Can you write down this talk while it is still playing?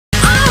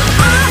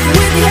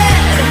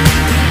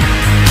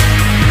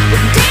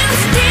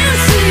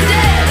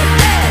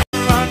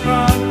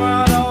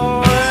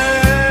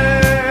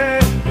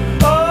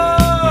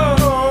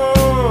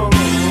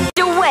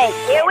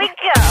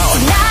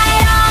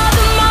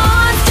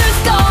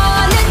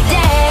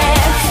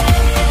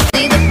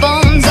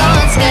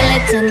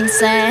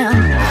Dance,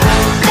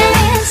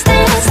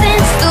 dance,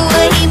 dance the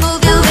way you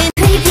move your body.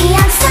 Creepy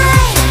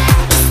outside.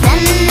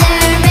 Stand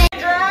there, make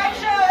drag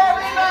show,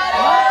 everybody.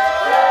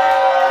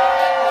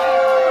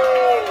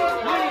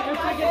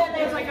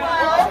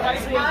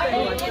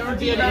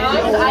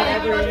 Divos. I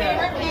am your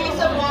favorite piece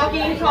of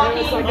walking,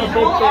 talking,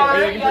 visual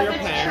art. Yes,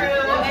 it's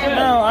true.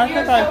 No, I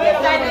think I'm so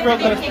excited to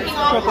be kicking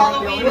off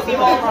Halloween with you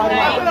all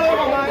tonight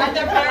at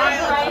the very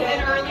bright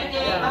and early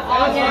day of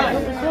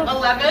August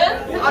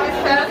 11th, August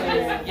 10th.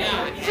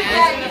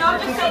 Today, you know,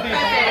 I'm just so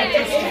excited.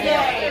 It's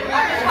today.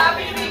 I'm just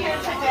happy to be here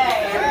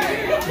today.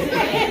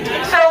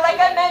 So, like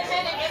I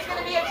mentioned, it is going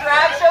to be a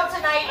drag show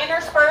tonight,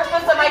 interspersed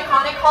with some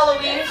iconic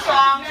Halloween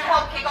songs to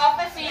help kick off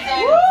the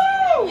season.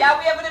 Woo! Yeah,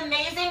 we have an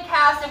amazing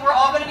cast, and we're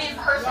all going to be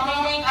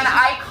impersonating an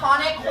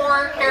iconic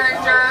horror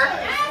character.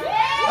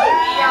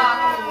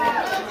 Yeah.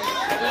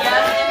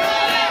 Yes,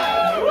 indeed.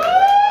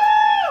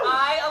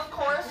 I, of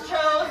course,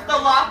 chose the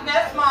Loch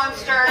Ness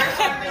Monster.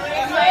 So I'm really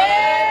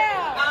excited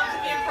to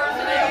be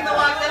impersonating the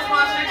Loch Ness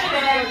Monster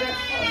today.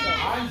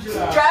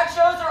 Drag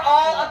shows are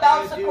all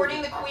about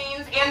supporting the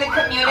queens and the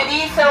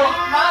community. So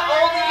not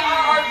only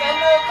are our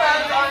Venmo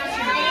codes on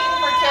screen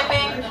for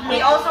tipping, we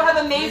also have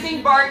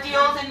amazing bar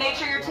deals, and make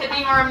sure you're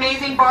tipping our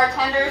amazing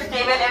bartenders.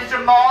 David and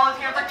Jamal is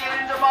here for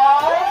David and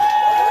Jamal.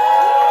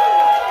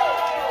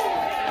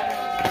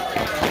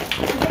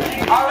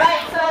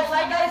 Alright, so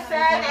like I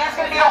said, it's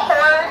going to be a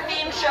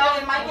horror-themed show.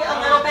 It might get a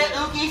little bit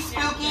ooky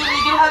spooky. We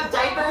do have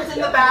diapers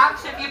in the back,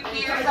 so if you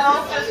pee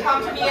yourself, just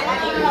come to me at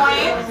any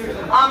point.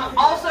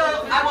 Also,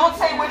 I won't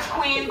say which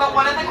queen, but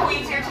one of the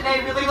queens here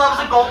today really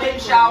loves a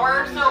golden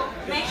shower, so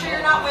make sure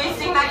you're not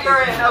wasting that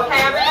urine,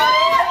 okay,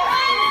 everybody?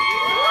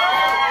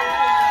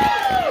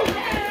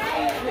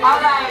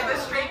 Alright,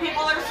 the straight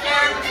people are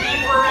scared, which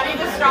means we're ready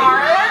to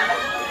start.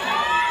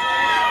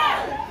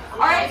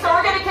 Alright, so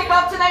we're going to kick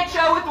off tonight's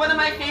show with one of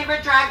my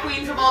favorite drag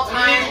queens of all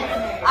time.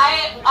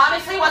 I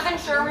honestly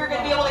wasn't sure we were going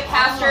to be able to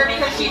cast her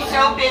because she's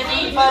so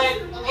busy, but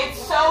it's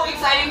so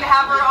exciting to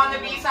have her on the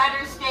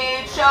B-Siders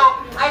stage. So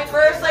I'd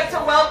first like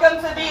to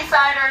welcome to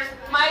B-Siders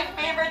my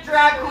favorite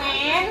drag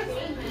queen,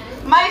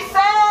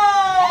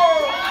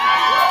 myself!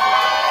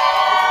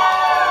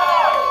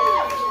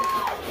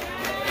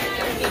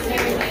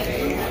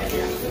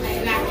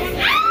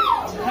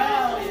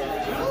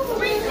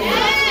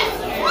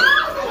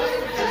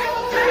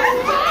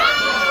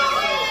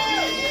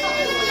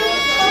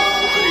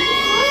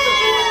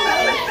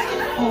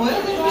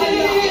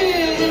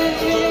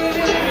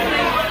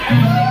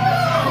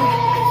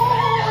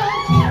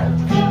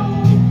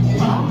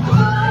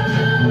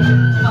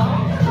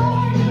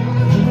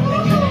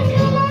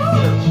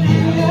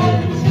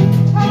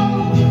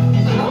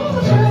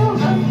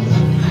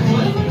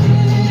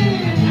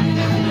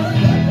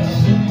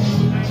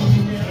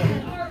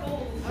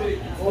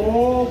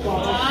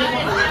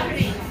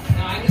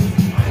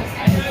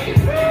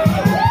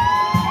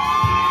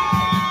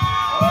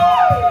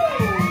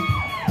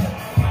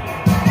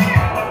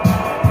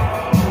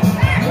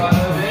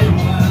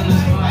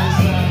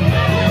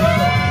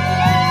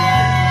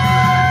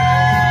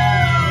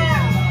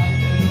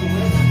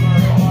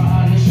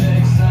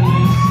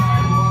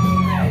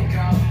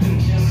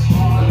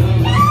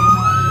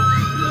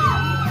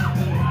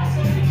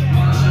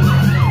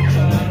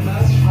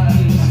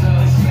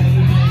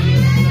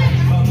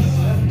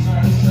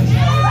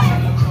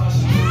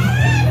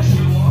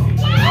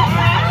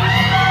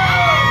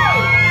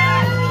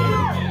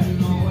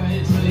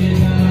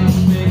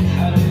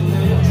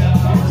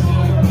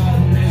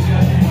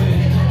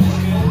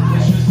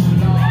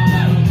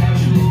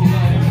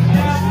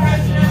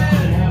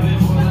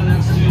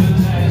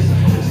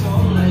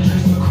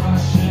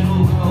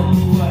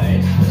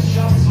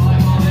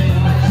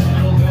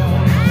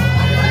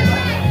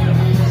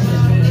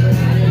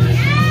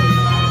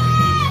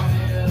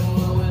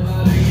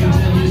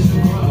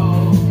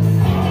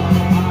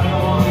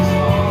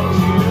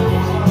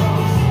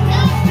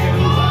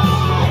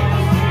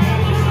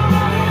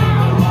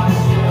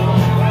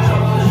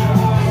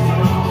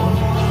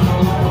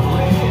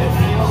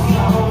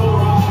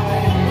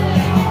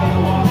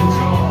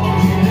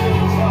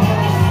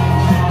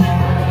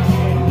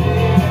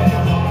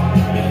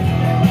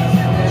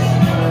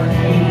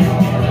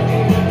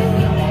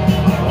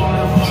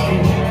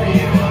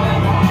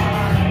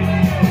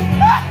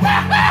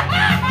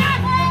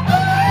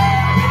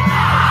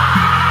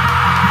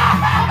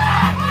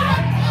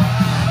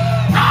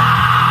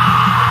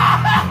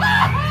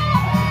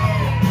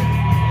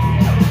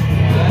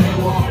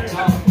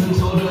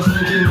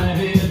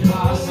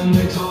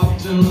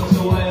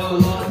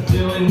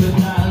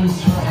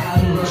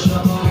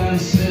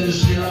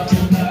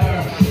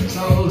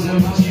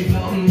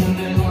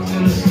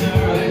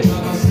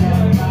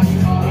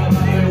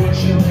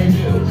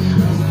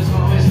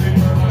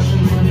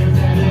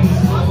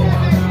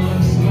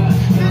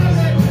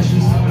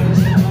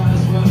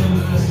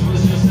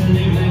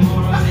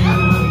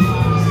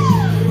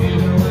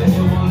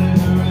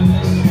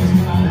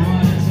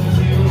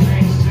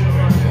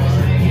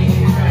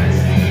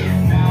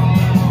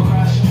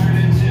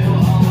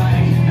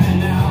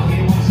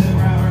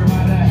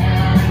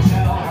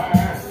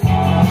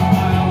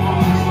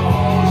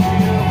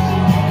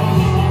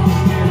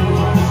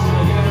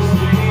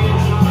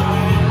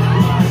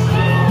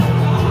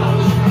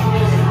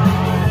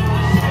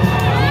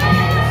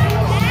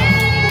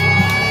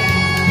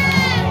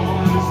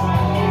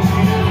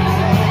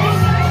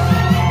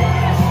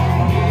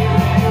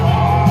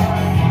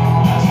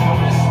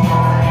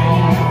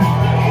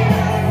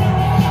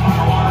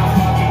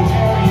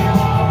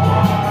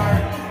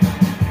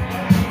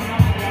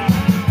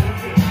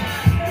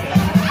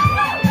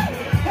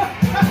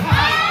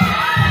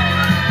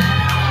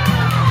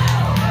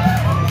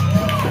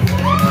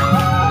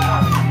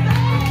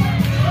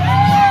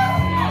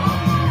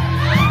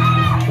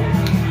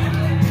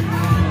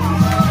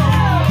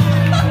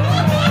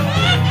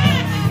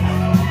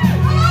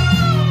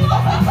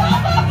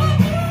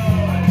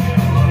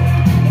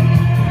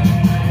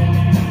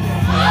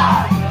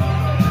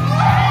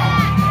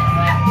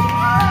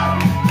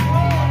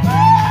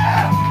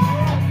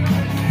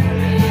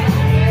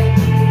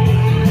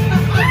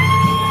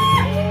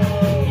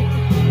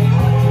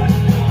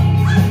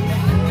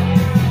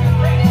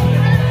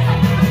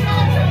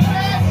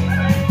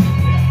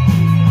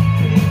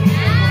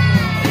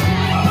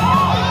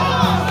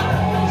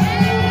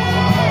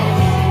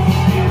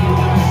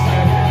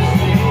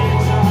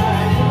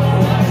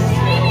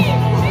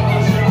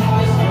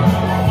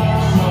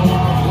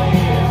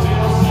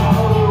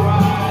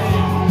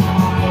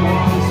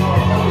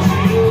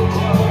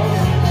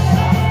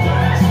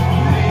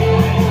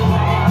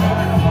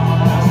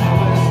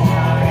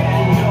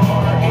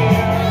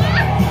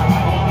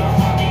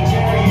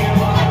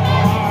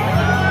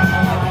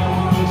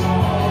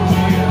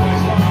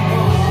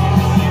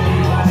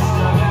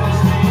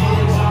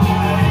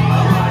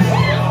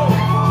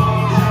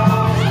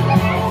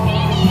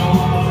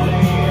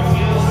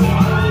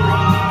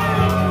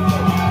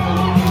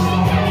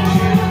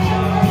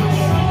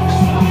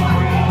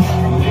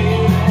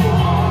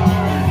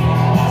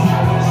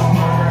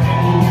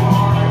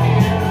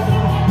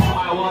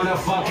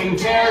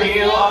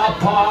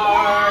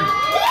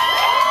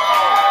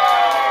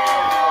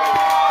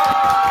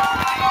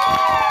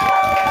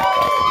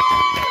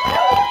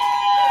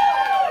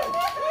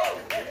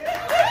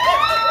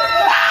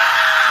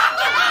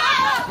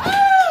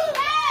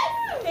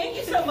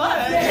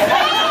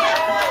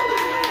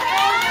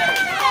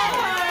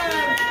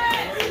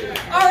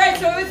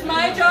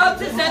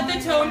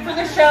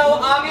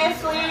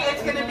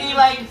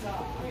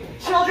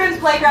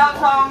 children's playground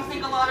songs.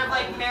 Think a lot of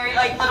like Mary,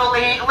 like Little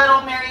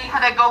Mary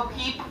had to go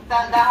peep.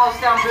 That house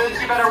down boots,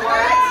 you better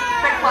work.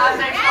 It's a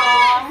classic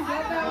song.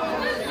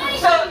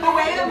 So the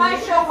way that my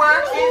show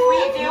works is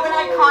we do an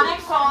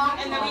iconic song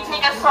and then we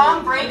take a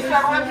song break so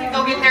everyone can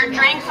go get their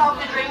drinks off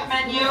the drink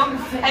menu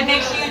and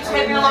make sure you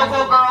tip your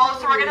local girls.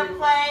 So we're going to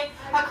play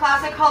a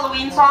classic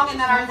Halloween song and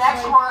then our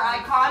next horror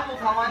icon will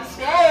come on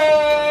stage.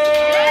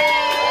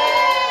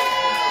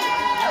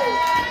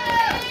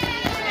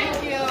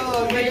 Thank you.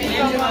 Thank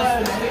you so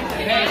much.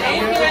 Thank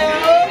you.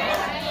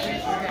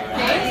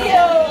 Thank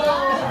you.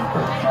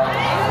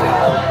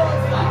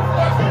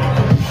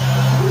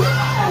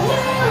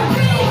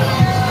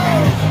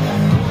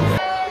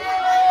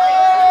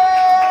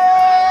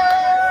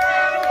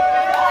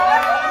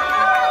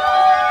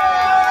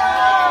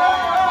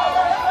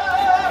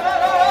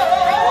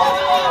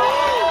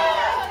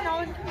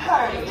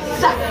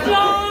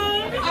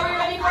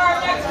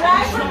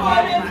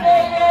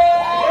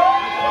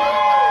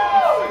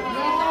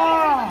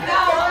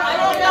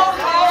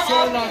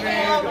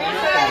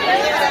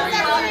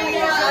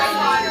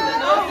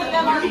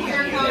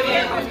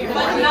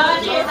 But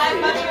none is as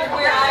much of a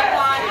queer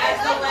icon as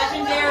the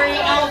legendary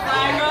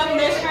Elvira,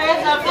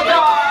 Mistress of the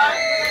Dark.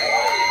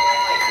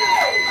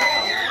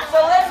 So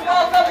let's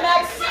welcome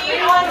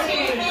Maxine on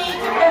TV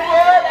to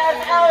perform as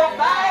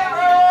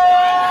Elvira.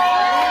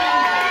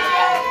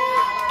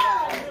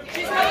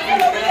 She's coming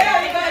over there,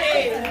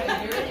 everybody.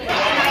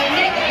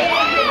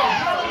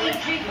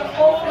 Treat for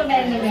all the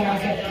men in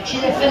America.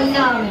 She's a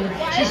phenomenon.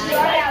 She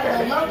started out with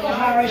a local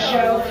horror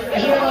show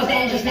here in Los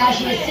Angeles. Now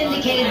she has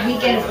syndicated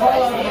weekends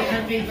all over the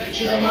country.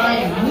 She's a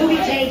line of movie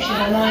tapes. She's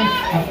a line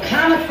of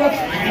comic books.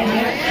 And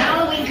her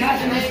Halloween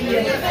costume this year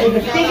is the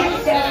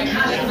biggest selling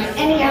costume of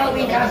any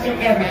Halloween costume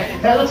ever.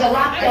 But it looks a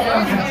lot better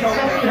on her. So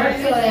let's see her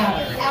fill it out.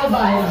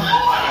 Elvira.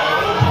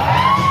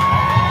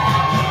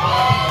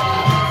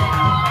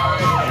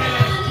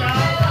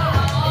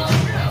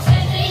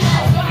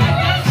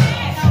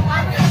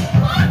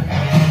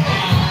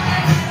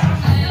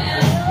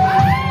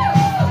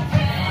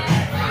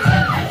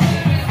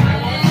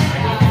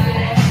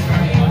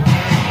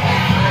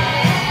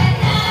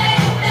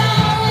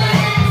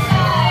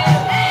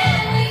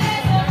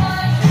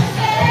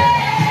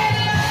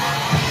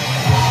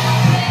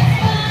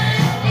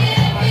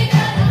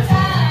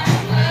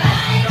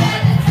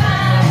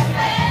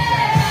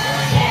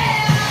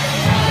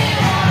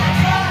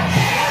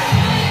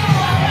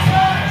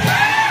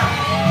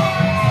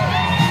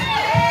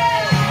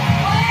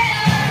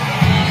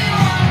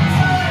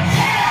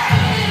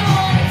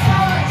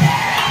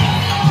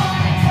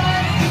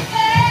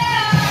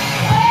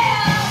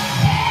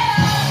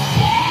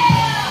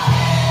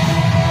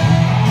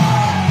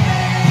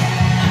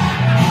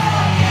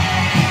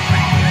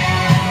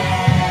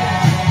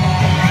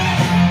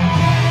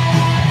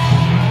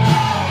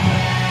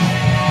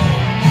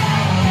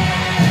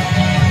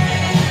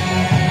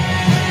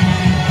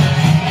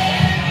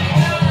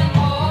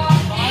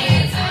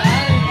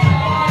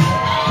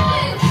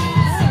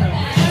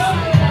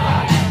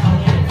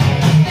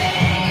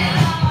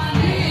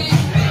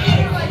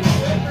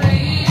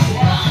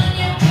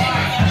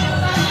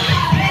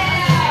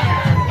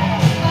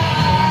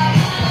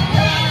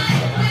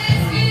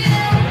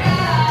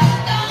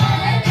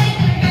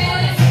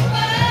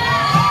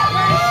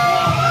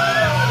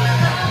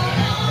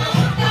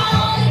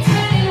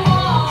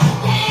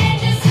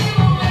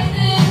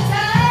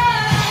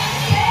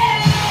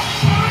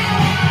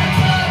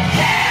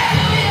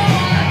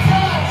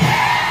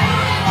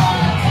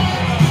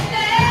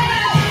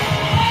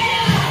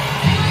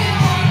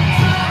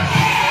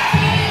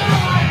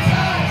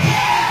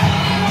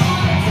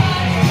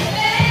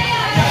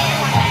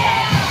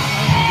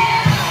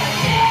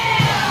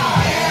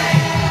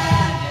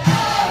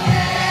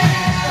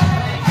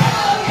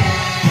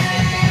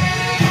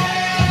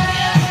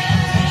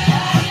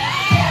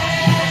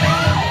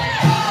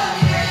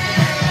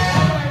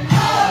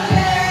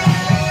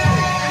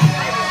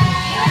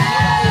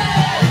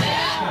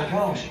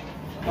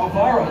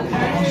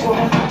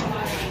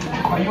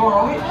 Are you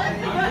alright?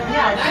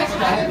 Yeah, I think so.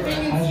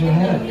 How's your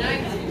head? I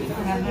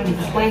haven't had any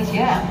complaints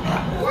yet.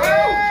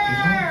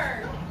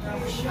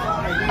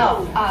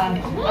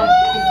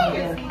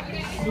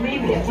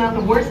 Believe me, it's not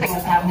the worst thing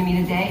that's happened to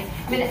me today.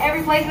 I'm in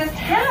every place in this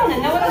town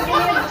and no one else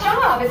giving me a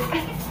job. It's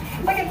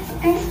like it's a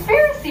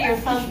conspiracy or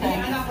something.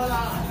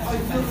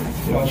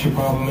 You know what your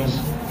problem is?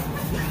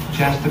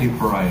 Chastity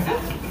pariah.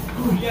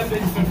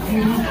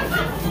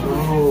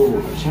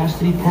 Oh,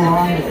 Chastity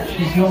pariah.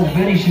 She's the old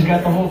biddy. She's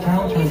got the whole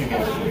town turned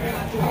against her.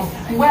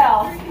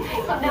 Well,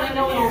 so now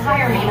no one will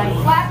hire me and I'm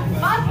flat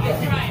busted.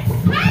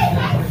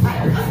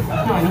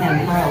 No, I mean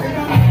I'm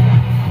broke.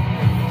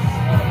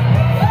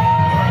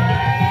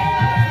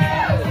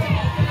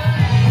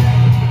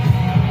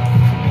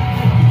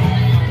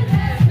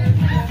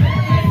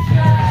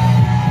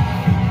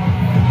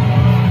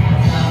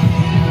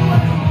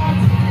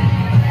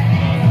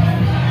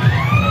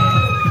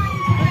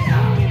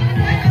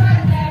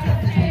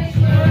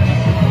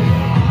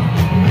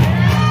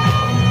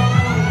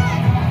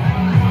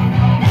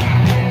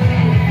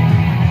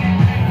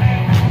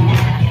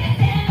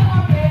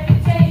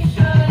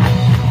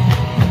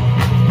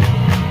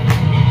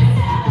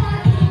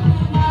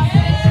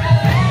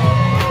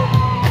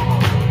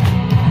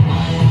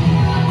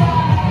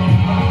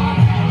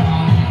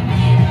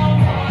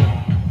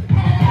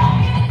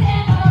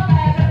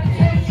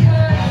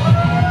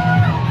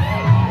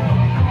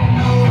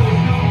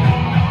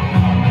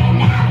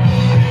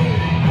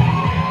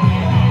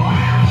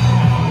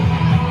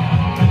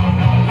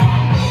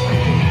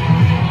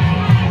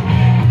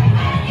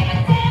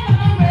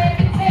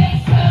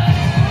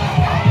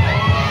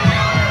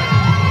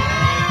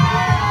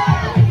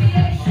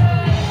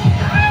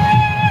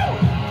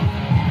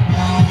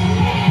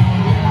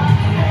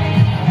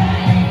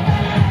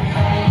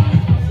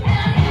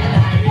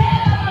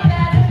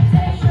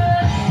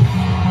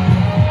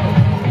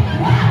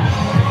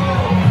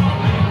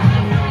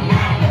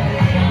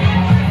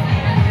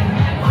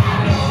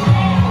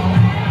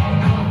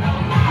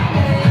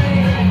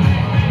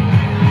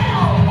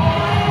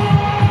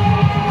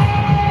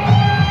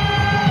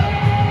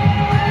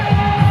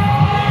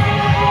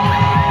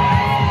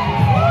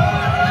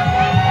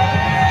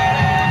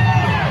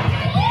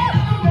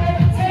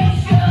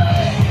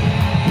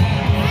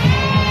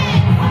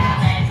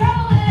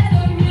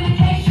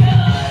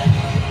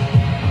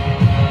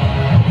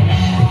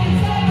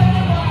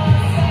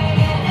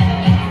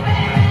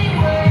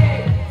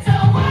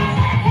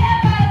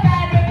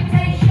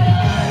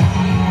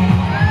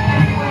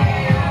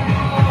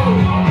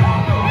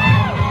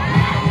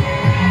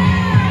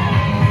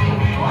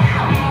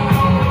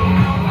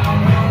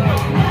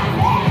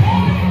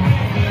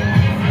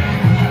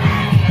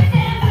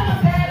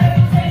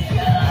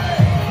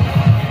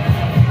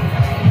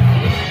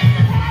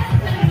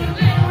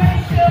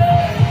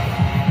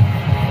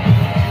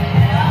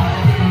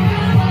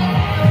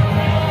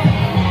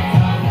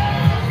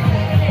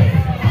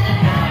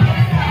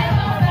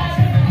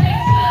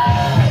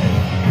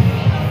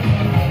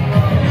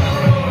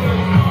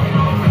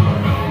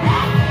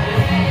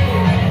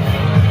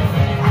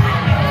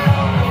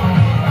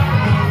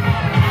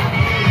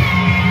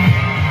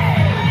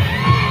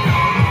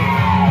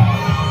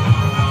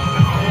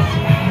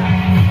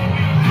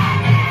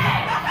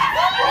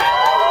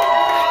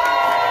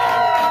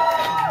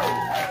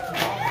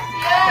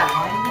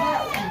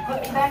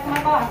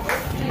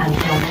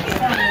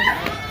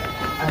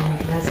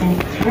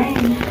 That's great.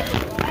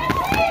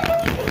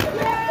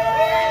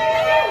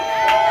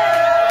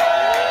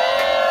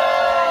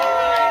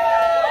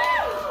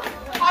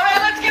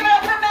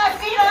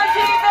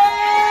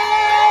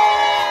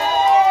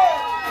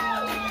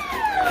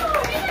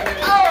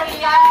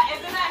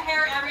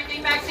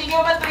 Give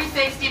him a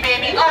 360,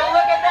 baby. Oh,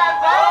 look at that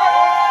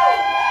body!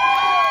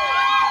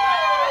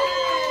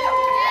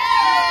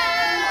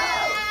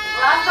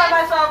 Last time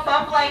I saw a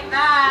bump like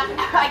that,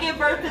 I gave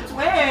birth to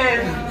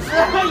twins.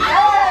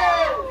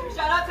 Yay!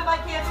 Shout out to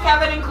my kids,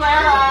 Kevin and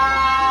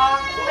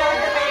Clara. They're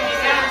the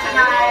babysitter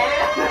tonight.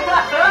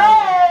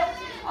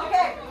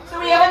 Okay, so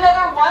we have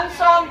another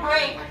one-song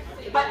break.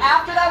 But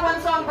after that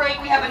one-song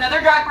break, we have another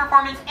drag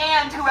performance,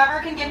 and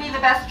whoever can give me the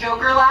best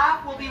Joker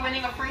laugh will be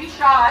winning a free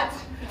shot.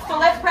 So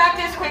let's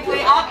practice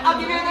quickly. I'll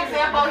give you an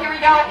example. Here we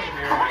go.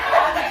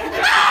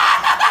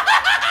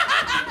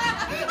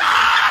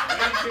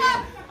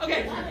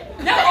 Okay.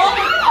 Now all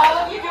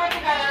of you do it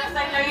together because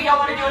I know you don't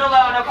want to do it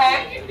alone,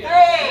 okay? 3,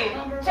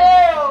 2,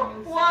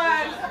 1.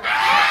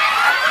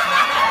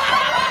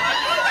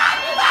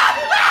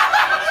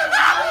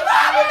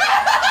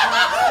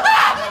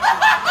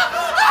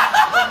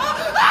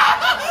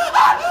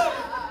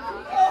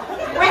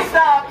 We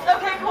stopped.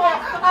 Okay, cool.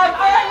 All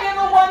right, we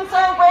have a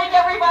one-song break,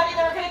 everybody.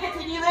 Then we're going to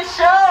continue the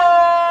show.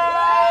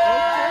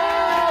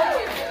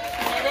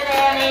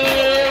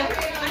 Annie.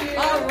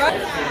 All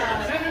right.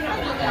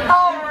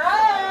 All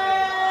right.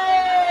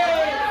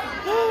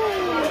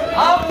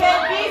 Okay,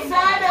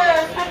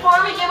 B-siders. Before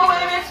we give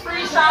away this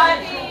free shot,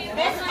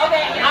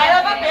 I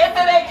have a bit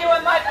that I do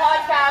on my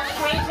podcast,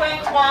 Twink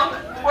Twink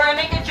Twunk, where I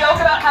make a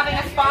joke about having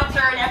a sponsor,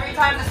 and every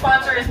time the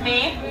sponsor is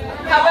me.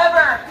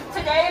 However,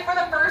 today, for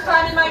the first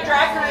time in my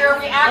drag career,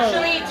 we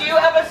actually do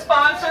have a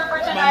sponsor for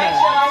tonight's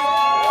show.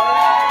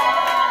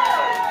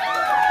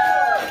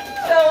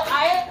 So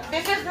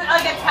this is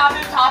like a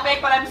taboo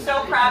topic, but I'm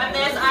so proud of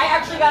this. I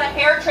actually got a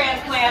hair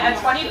transplant at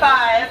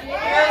 25 here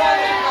in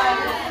England.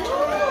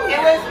 It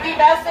was the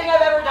best thing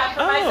I've ever done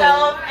for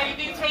myself. And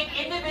you take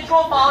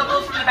individual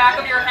follicles from the back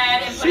of your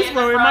head and put it in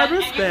the front.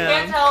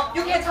 And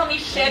you can't tell me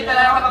shit that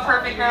I don't have a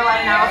perfect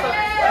hairline now.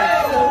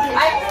 So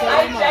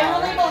I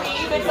genuinely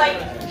believe it's like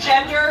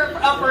gender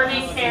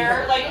affirming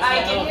hair. Like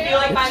I didn't feel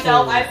like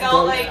myself. I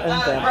felt like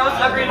a gross,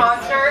 ugly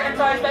monster. And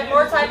so I spent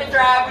more time in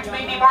drag, which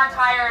made me more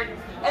tired.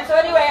 And so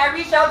anyway, I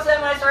reached out to them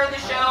when I started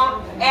the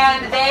show,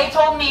 and they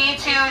told me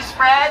to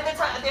spread the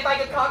time, if I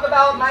could talk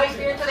about my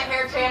experience with a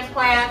hair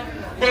transplant,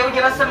 they would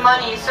give us some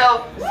money.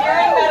 So,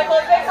 Searing Medical,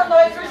 make some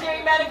noise for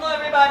Searing Medical,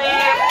 everybody.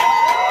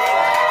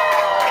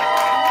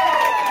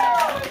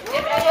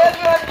 If any of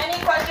you have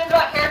any questions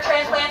about hair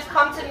transplants,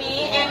 come to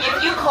me, and if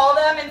you call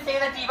them and say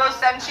that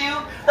Divos sent you,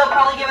 they'll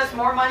probably give us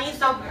more money.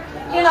 So,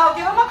 you know,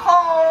 give them a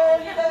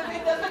call. It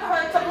doesn't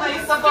hurt to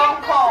place a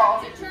phone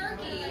call.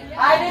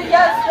 I did,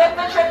 yes, skip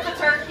the trip to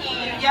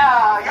Turkey,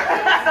 yeah.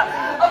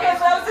 Okay,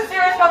 so that was a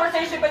serious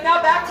conversation, but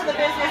now back to the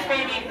business,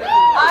 baby.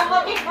 I'm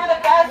looking for the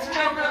best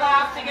Joker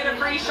laugh to get a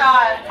free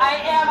shot. I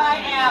am.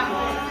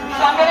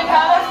 So I'm gonna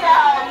count us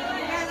down.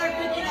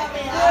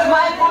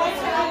 My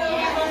voice can only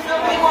handle so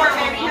many more,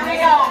 baby. Here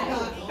we go.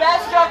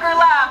 Best Joker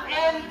laugh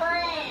in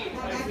 3,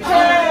 2,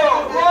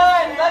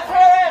 1, let's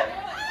hit it.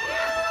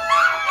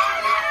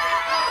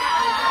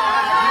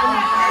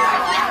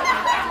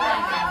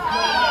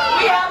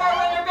 We have our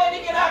winner, baby.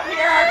 Get up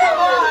here. Come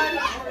on.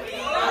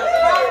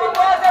 Round of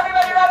applause,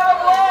 everybody. Round of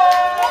applause.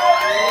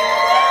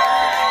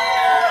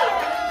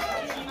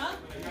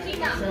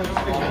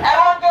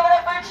 Everyone give it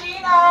up for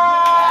Gina.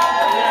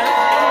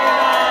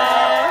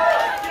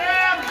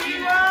 Damn,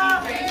 Gina.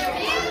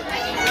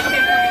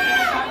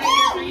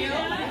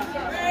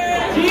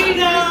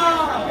 Gina.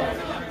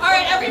 All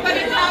right,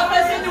 everybody, now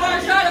listen to our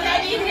shot. Okay,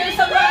 I need to hear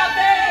some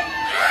laughing.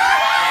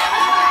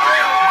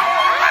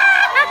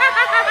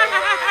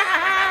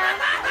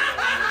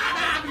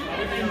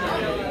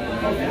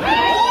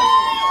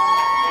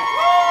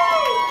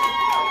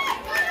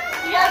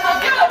 Yes,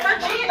 let's give it up for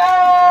Gina!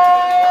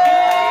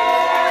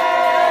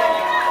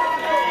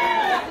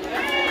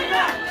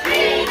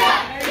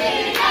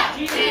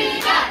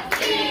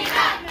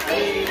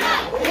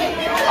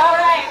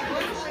 Alright,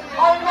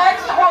 our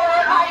next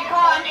horror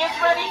icon is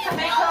ready to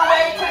make her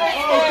way to the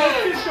stage.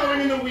 This is showing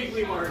in the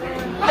weekly market.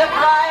 The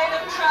Bride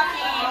of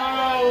Chucky.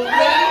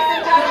 Ladies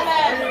and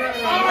gentlemen.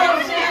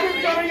 This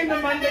is going in the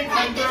Monday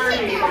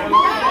 10:30.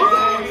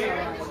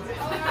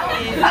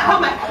 Oh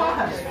my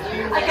gosh.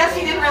 I guess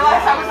he didn't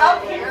realize I was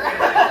up here.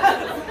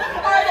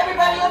 Alright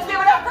everybody, let's give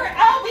it up for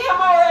Aldi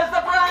Amora as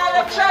the Bride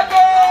of Chucky!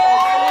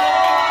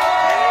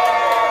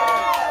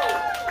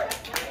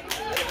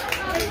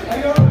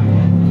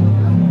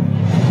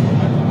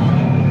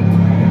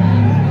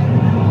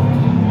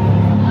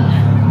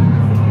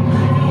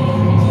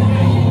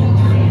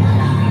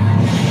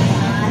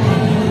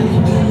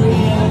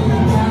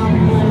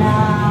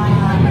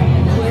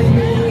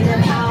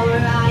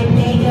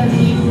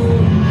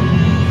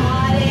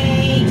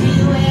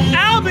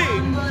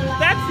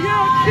 That's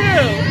your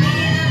cue.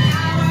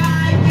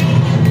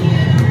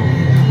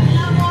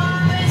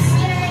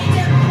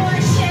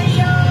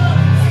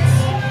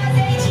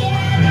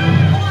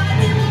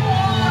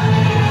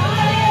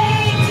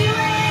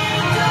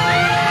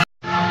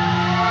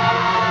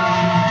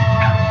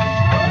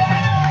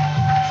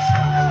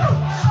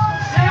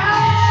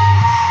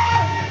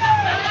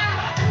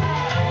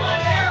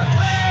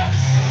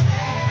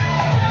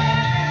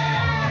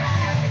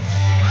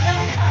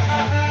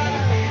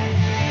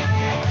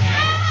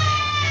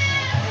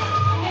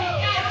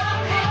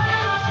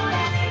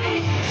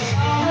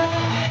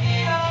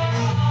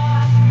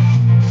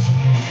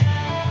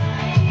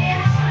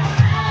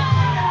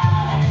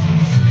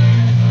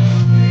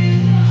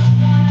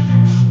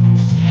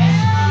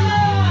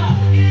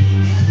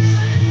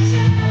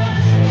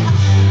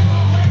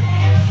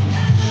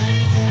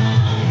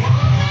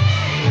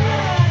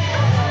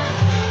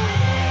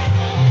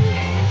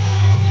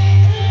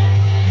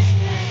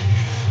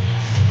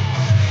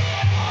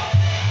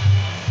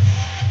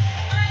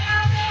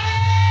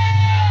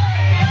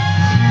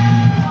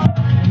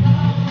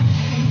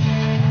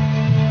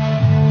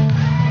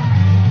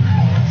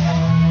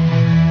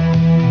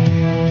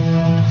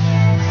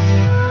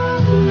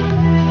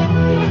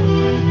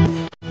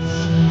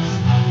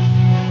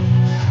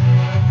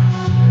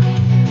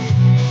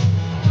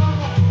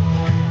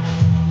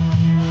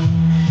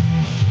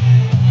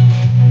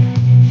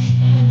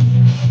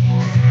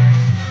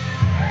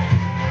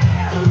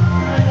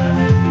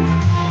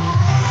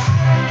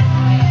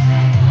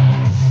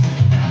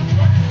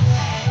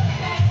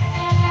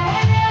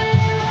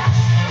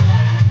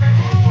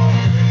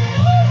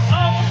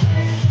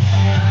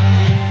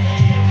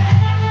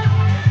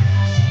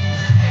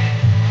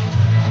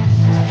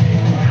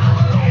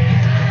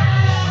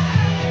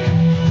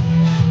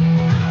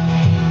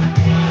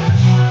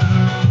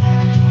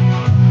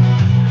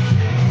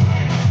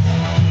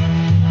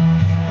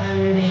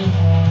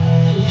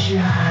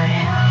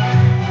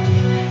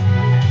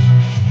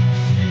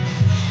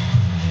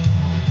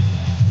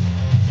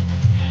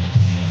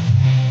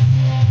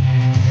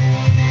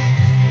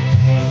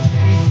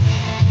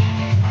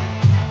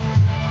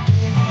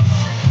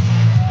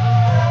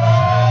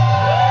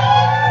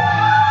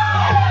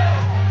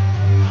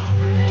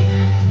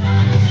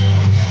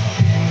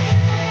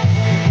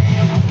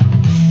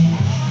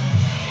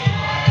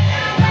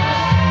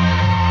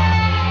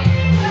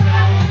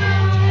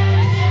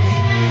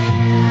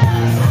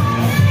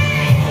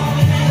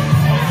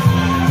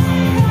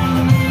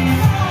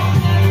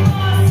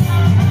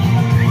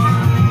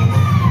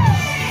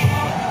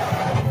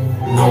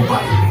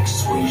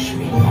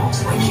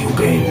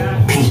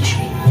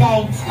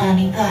 Thanks,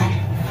 honey, but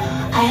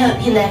I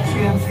hope you left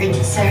room for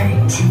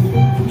dessert.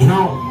 You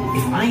know,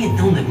 if I had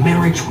known that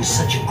marriage was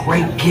such a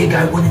great gig,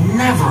 I would have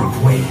never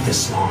have waited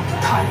this long to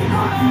tie the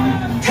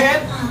knot.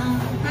 Ted?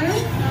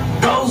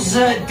 Those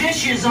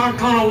dishes aren't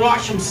gonna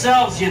wash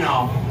themselves, you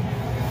know.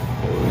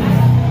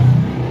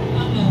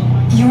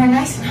 You were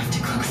nice enough to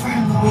cook for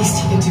him. The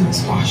least he can do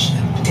is wash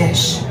the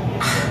dish.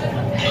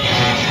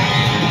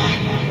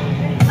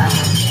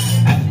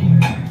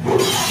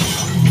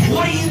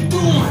 What are you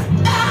doing?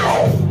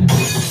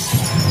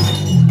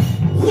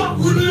 What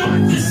would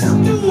Martha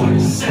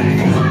Stewart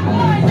say?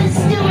 Martha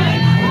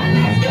Stewart!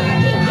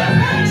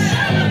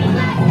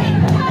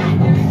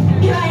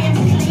 Here I am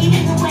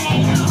leading the way.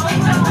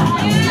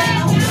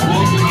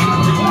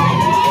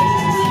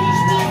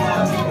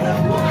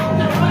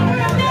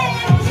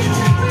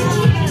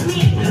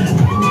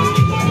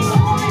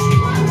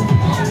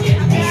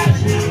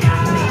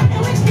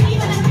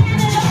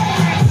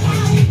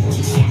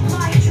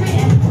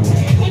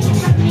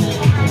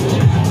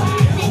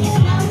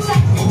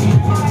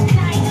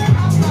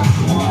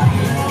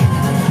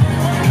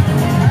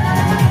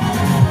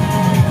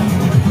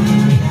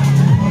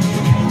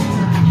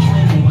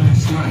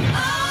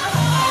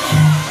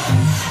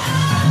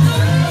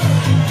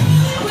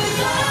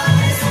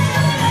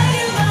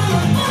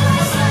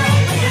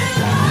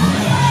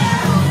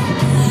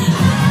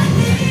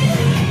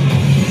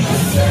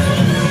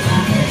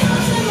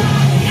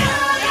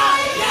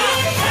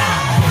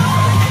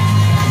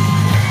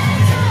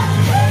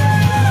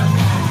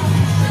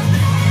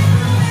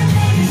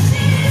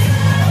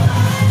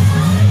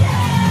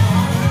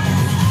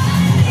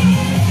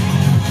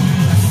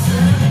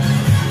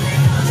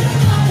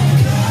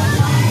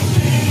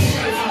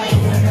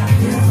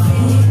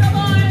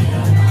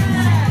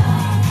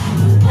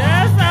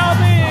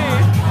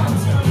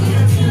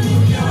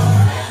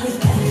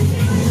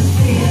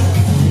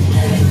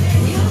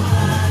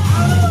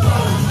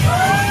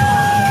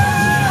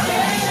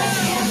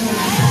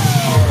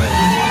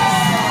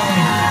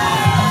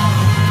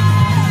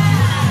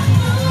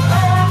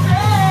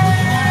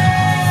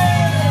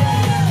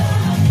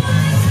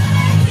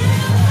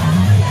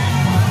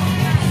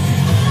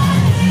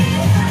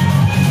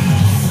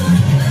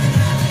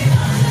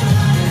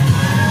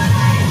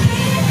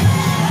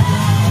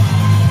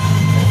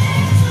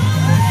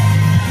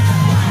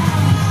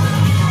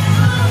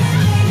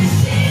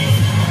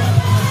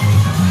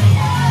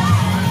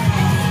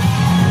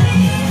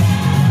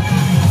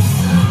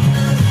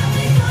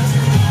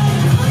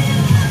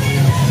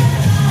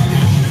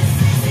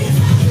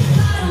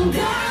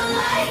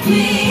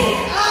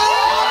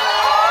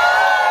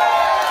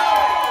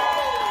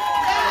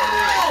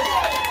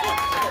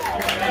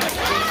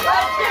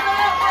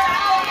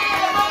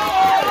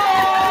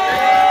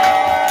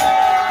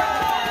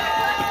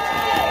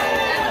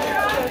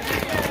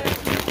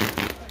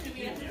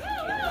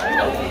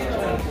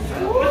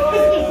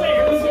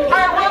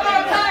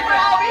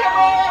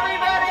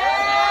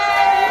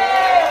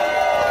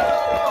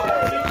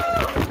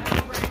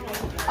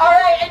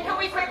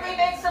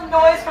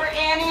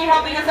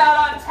 Helping us out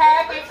on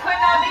tech. We could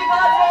not be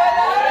much more than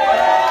that.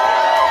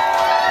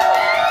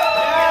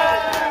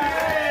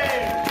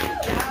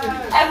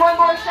 And one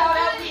more shout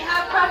out, we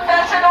have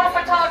professional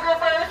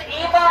photographers,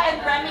 Ava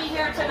and Remy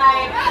here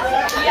tonight.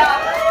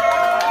 Yeah.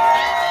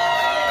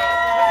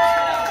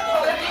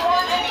 So if you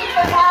want any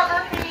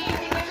photography,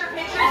 you get your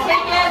pictures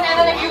taken, and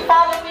then if you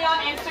follow me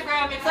on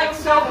Instagram, it's like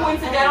so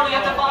coincidental you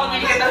have to follow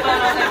me to get the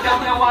photos. I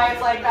don't know why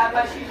it's like that,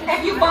 but if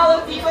you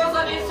follow Divos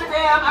on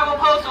Instagram, I will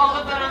post all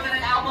the photos in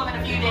an album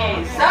in a few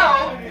days. So,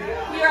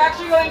 we are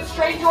actually going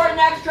straight to our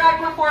next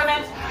drag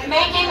performance,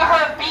 making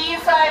her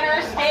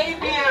B-Siders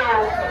debut.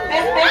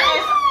 This bitch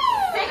is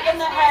sick in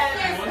the head,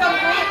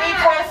 completely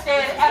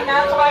twisted, and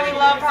that's why we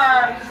love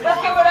her.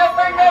 Let's give it up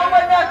for Nova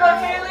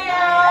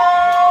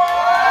Necrophilia!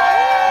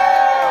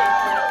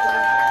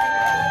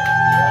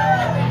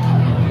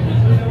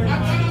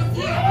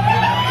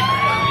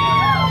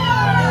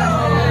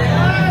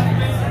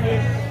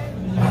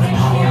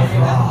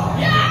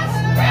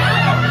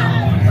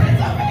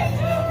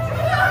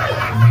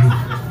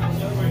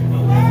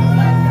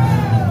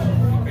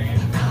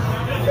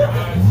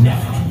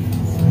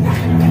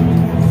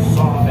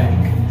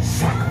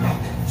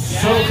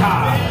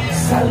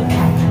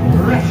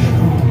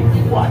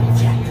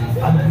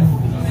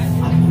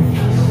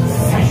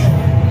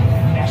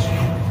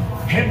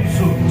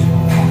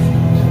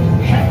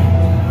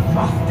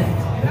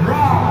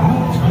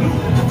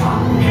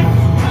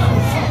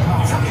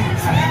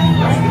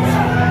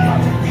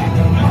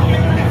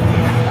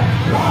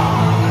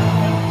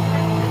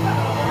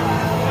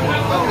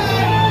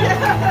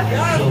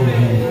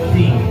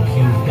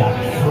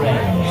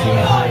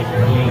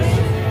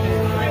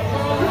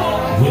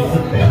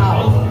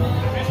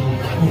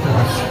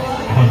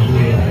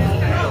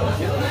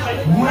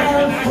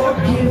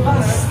 Forgive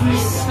us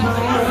these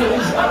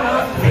smiles on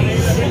our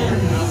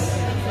faces.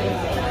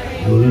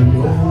 We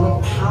know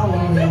what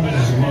power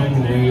is when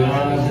we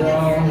are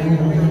done.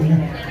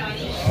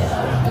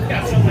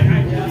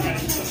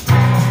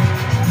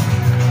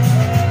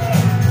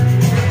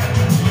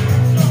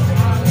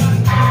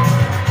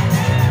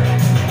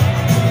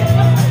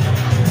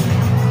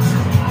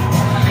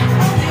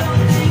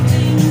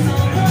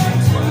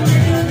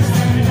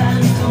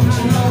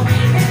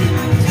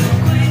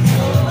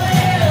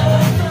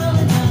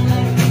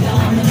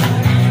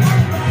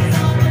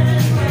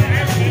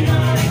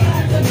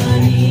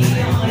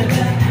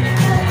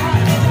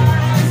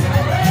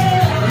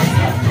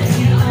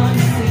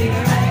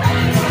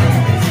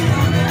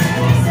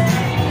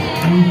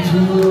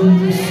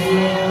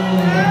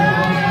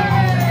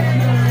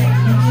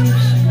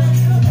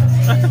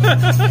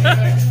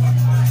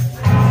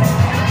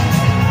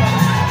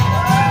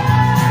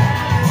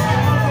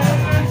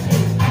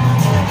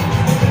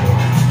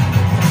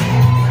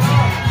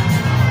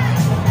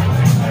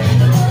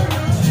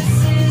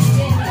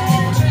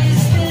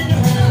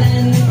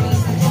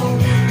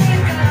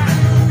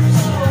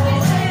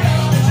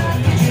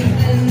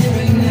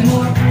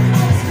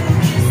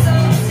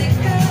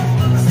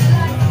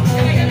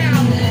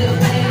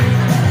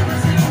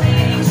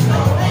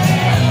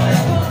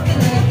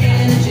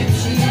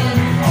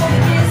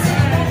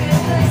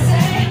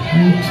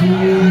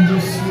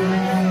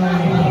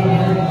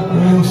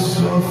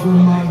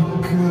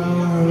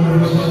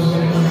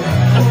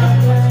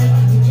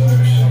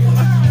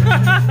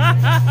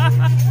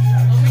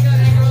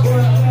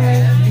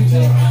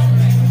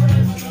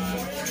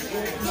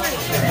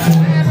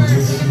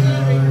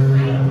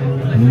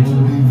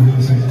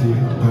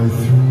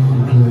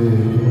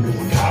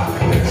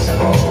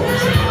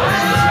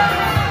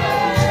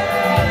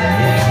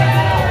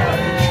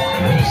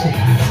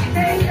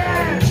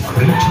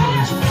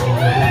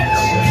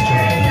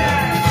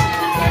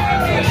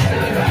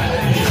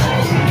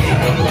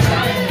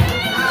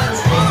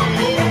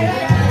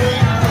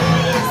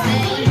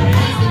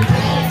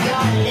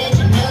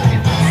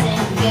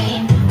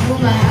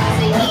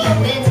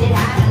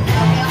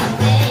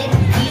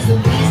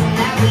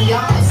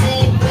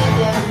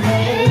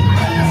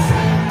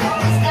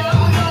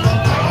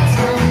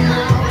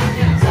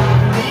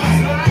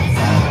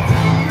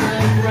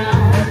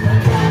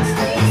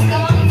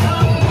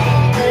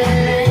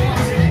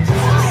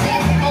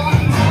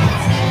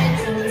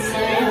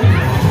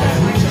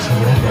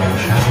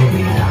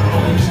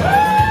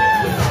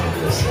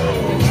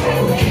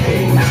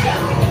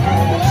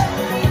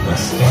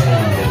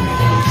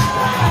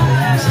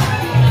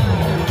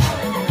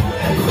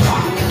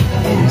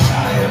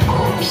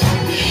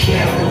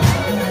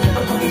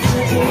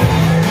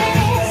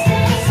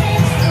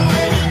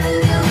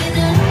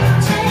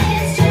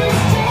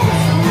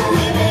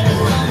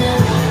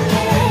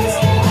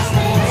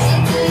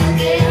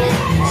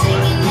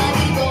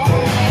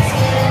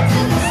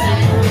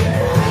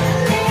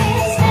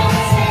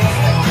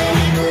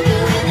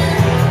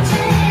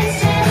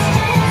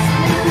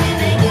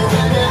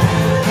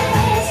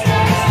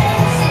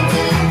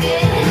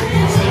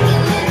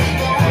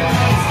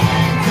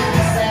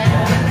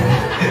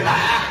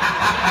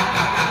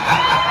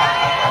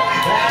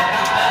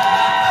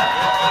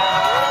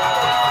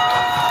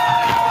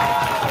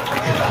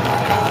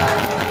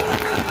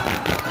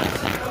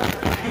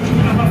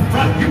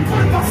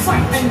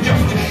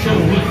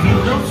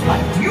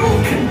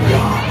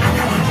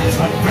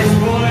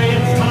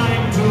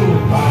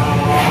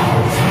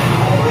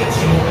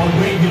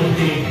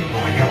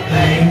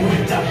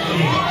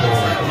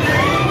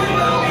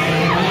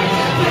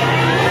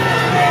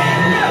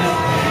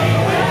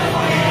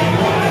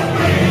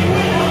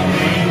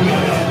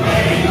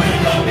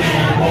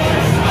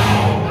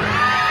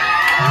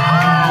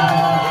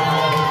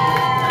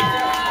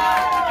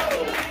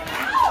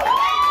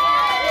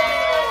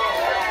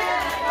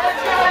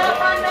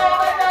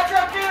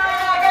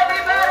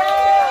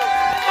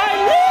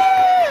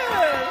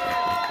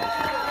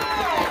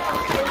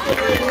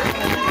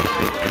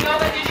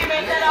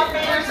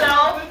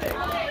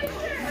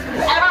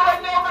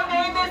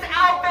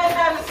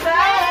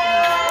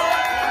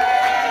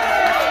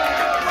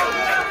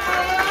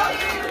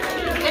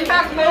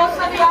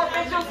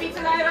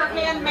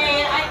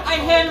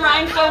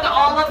 rhinestoned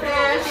all of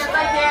this. Yes,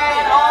 I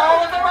did.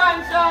 All of the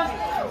rhinestones.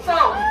 So,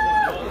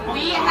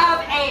 we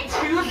have a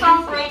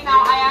 2-song break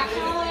now. I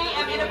actually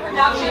am in a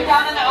production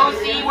down in the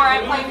OC where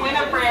I play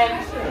Winifred.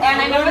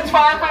 And I know it's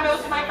far for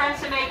most of my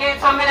friends to make it,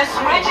 so I'm going to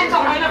switch into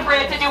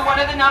Winifred to do one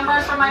of the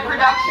numbers for my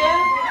production.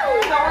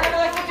 So we're going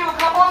to listen to a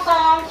couple of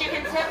songs. You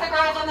can tip the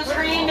girls on the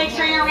screen, make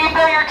sure you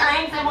refill your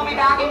drinks, and we'll be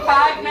back in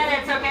 5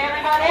 minutes. Okay,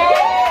 everybody?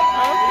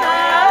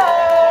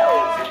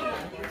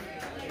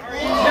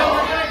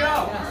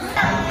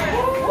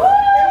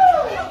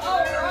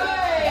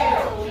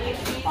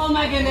 Oh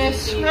my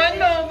goodness. One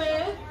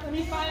moment. Let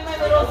me find my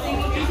little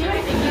thingy. Do you see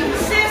my thingy?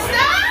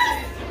 Sister!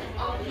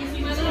 Oh, you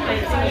see my little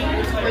thingy?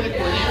 Where the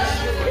cord is.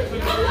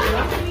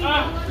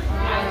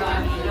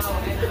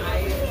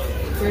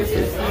 Where's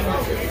this?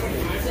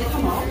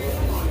 Come on.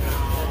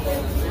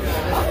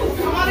 Oh,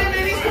 come on in,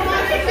 ladies. Come on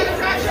in. There's a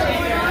track show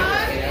going on.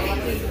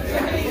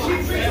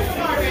 She's pretty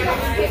smart,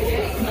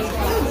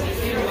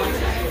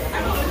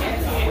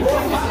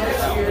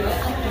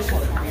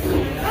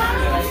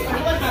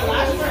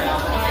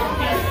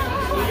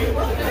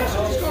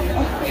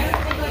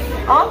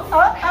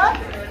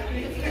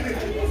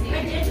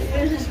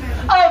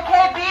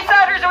 Okay,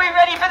 B-siders, are we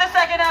ready for the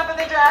second half of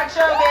the drag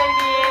show,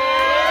 baby?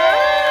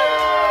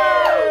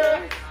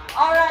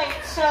 Alright,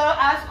 so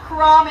as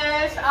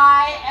promised,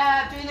 I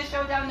am doing the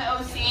show down in the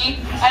OC,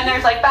 and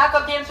there's like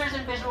backup dancers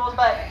and visuals,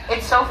 but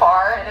it's so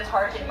far and it's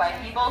hard to invite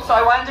people, so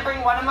I wanted to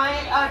bring one of my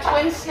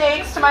twin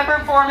snakes to my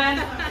performance.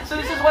 So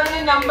this is one of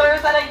the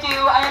numbers that I do.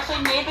 I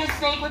actually made this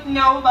snake with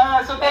Nova,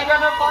 so big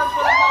round of applause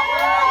for the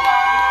helper.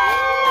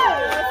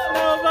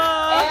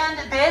 Nova! And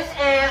this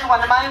is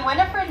one of my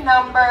Winifred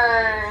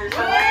numbers.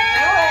 So let's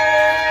do it!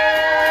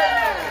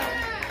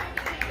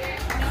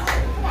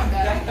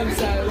 I'm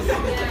sorry.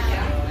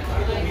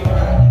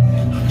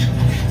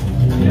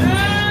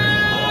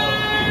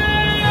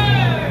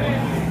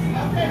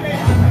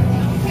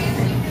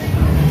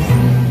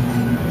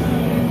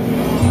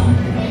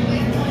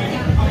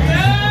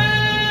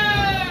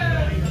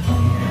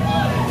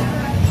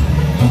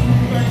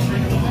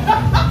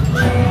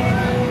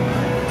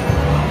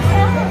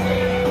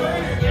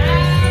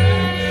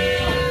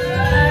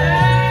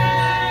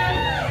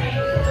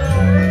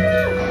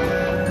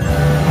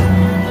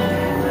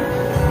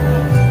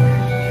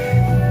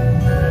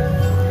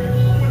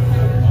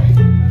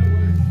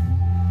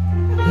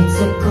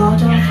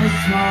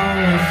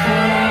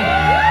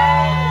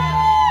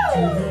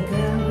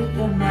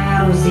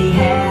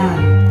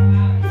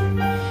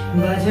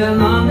 Her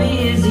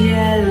mommy is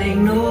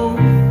yelling no,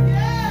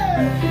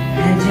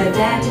 and her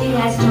daddy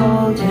has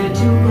told her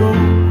to go,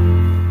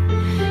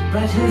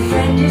 but her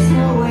friend is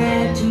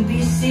nowhere to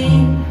be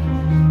seen.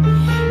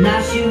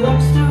 Now she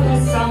walks through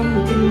her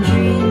sunken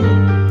dream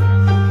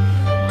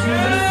to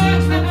the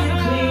seat with the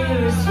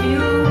clearest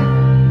view,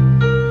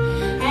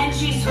 and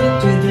she's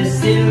hooked to the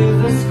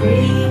silver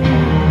screen.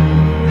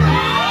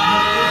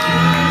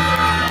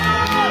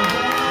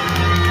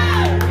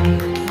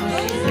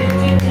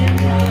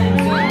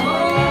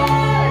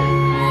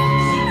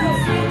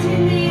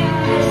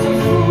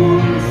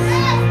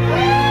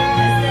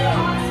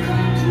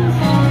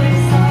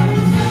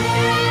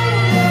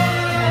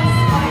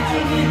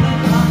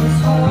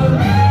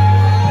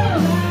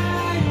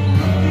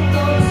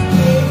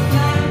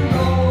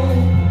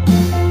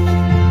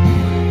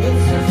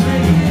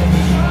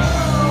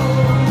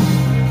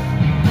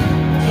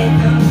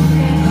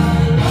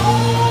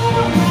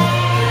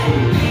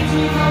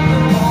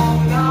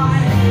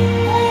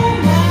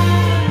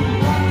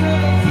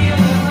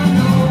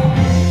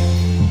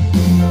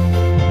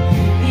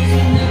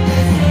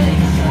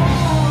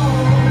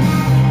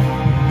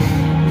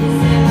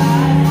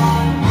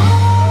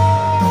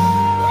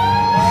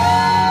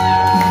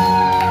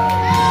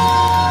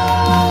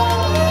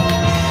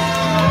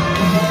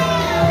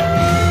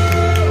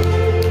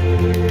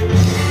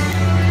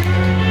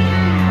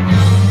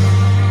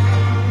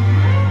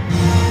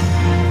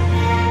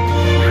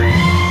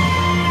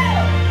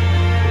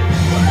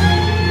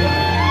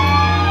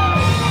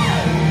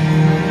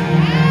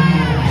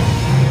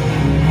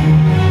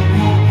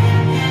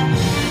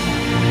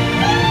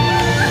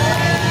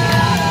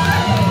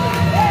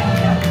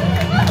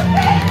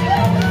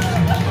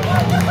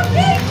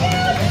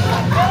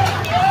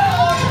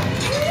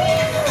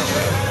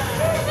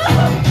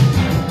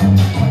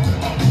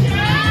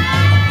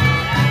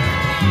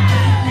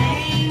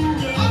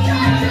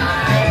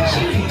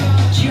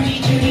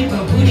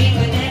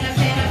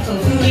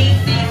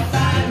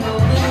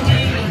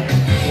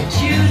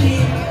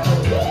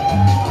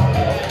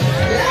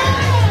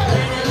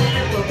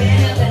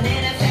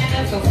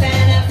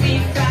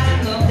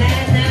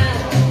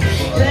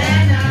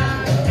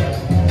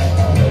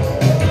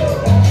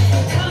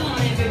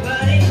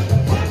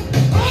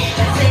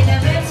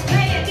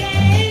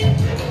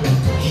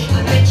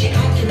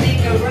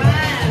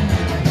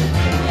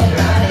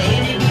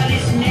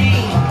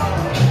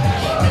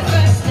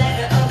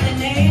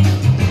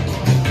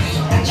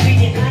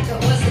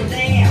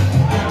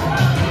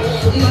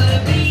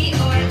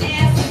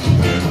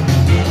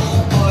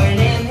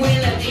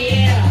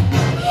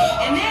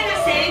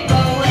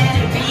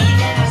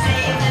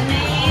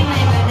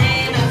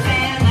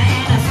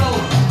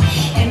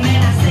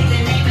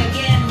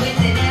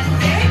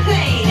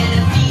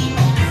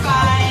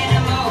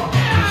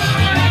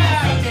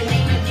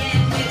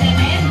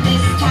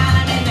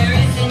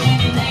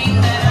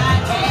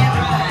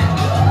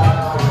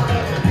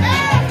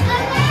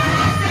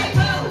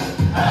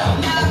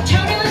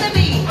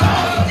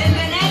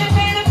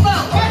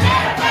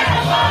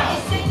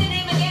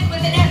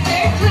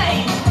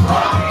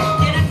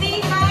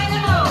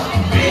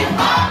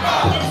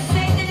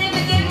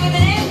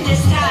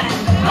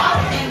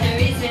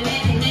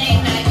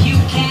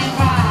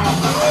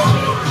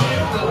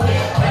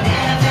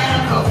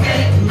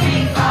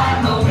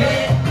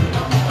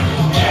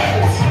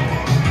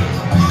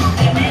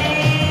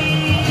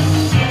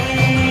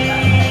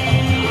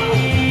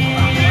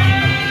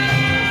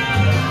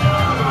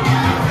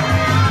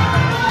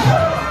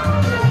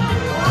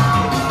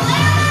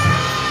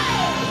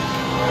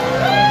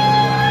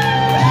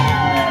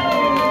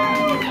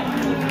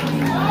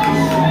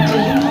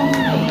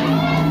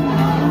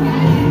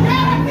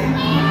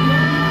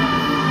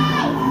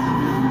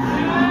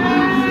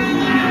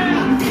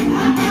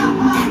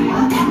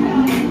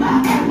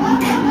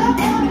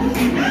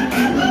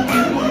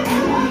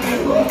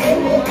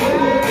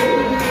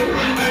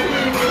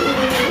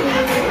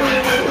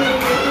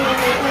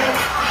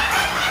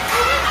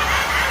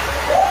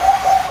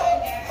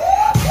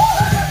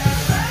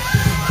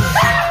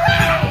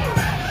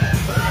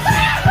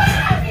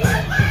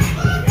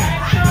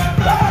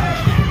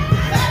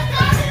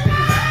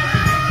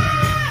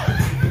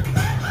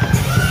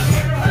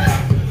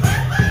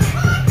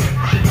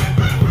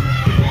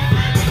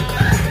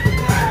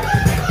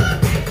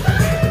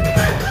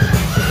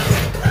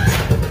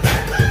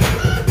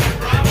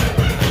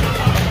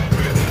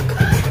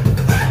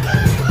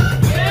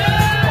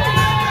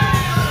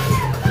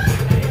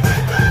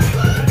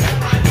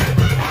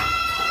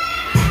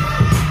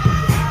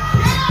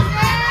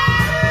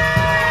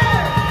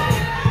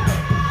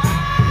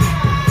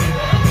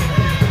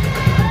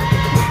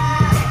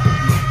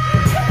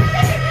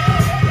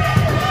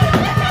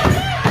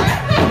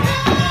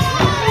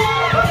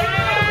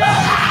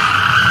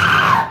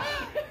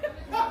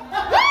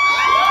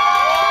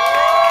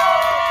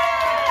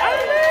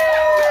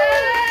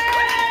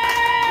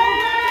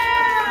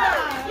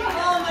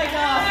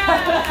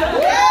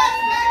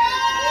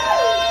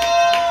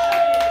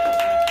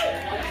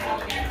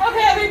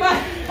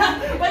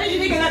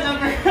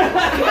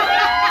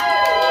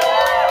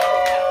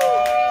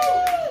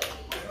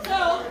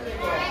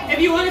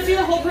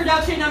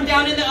 production. I'm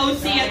down in the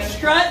OC at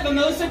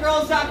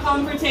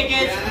strutmimosagirls.com for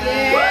tickets.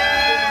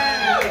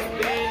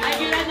 I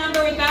do that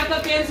number with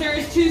backup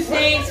dancers, 2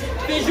 states,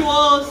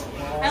 visuals.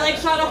 I like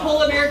shot a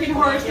whole American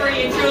Horror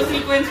Story intro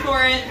sequence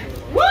for it.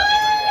 Woo!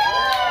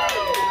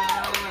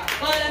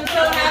 But I'm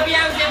so happy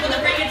I was able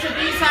to bring it to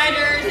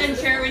B-siders and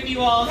share it with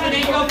you all. So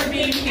thank you all for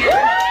being here.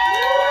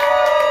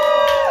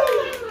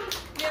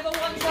 We have a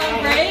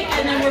 1-song break,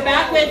 and then we're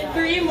back with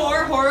 3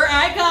 more horror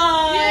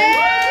icons.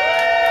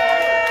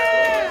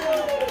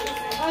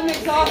 I'm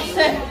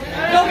exhausted.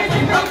 Go get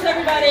your drinks,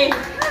 everybody.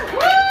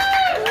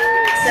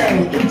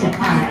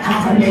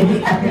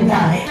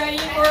 Ready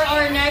for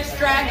our next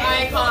drag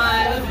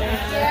icon.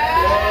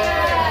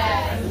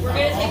 We're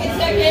going to take a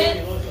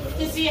second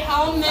to see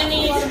how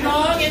many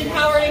strong,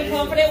 empowered, and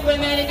confident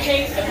women it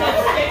takes to put 6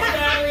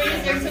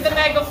 batteries into the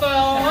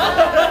megaphone.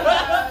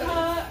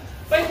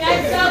 But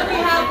next up, we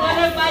have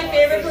one of my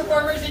favorite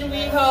performers in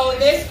WeHo.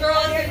 This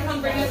girl is going to come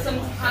bring us some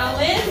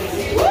talent.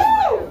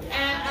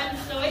 And I'm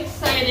so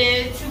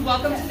excited to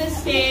welcome to the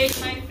stage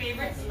my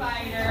favorite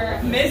spider,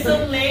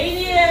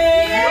 Miscellaneous.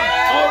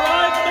 All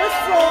right,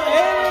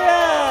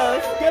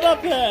 Miscellaneous. Get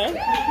up here.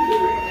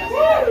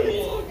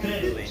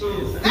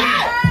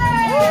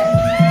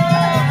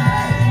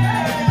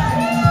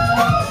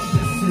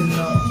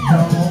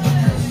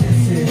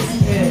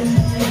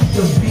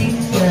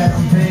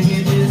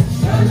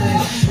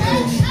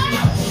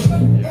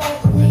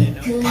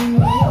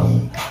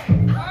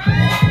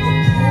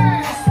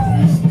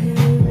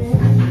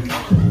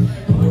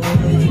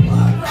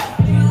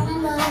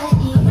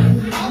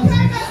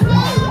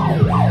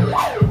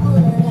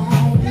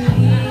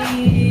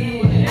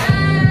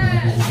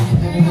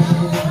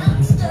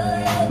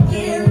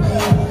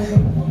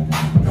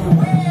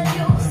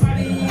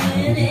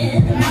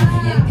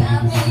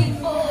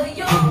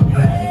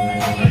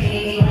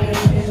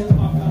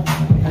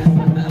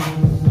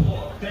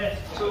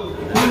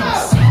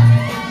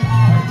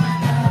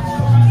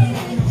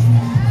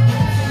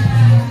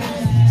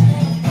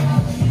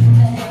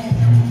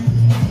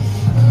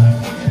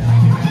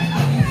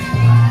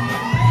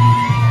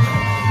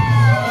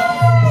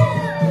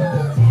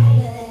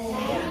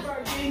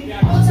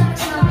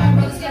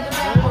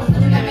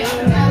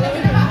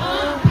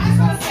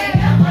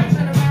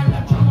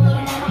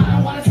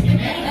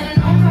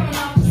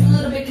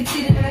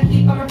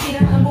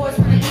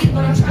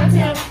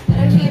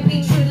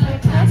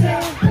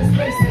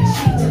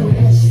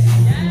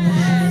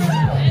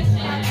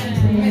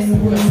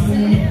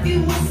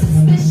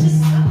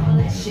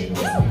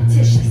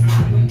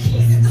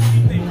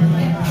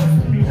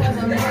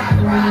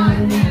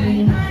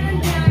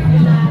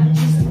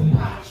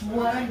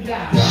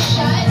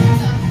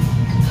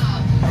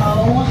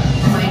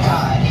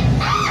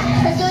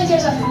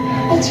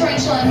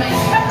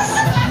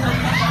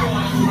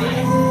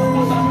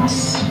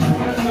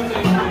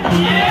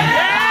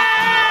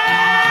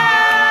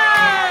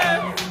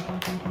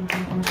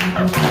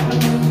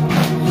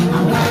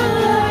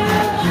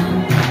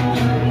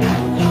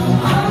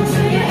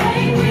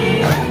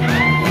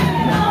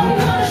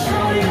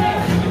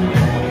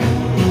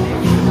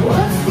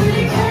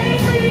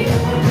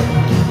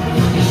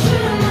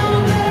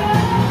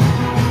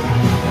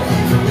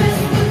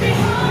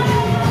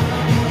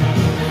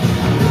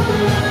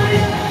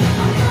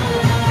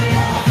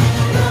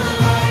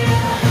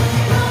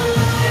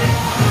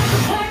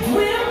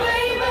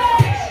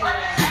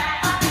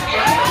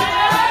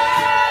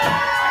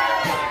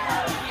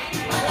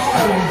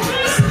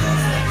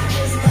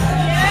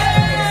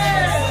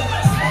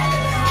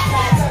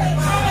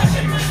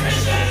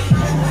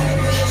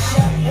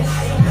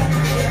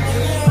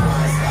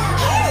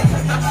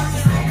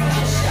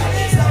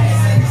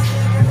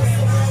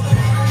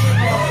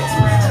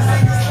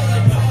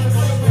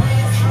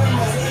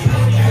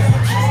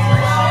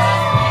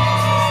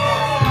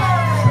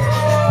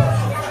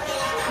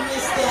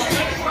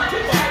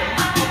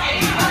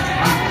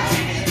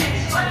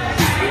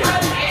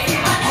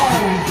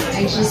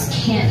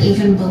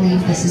 Even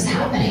believe this is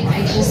happening.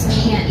 I just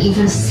can't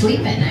even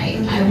sleep at night.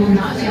 I will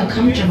not feel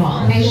comfortable.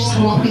 I just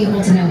won't be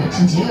able to know what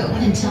to do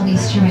until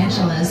these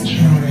tarantulas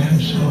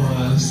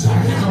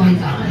are fully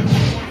gone.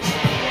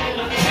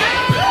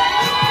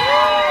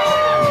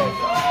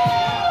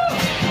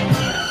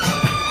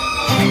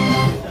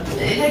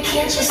 Baby,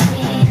 can't you see?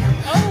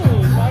 Oh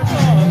my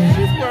God,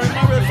 she's wearing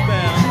my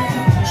wristband.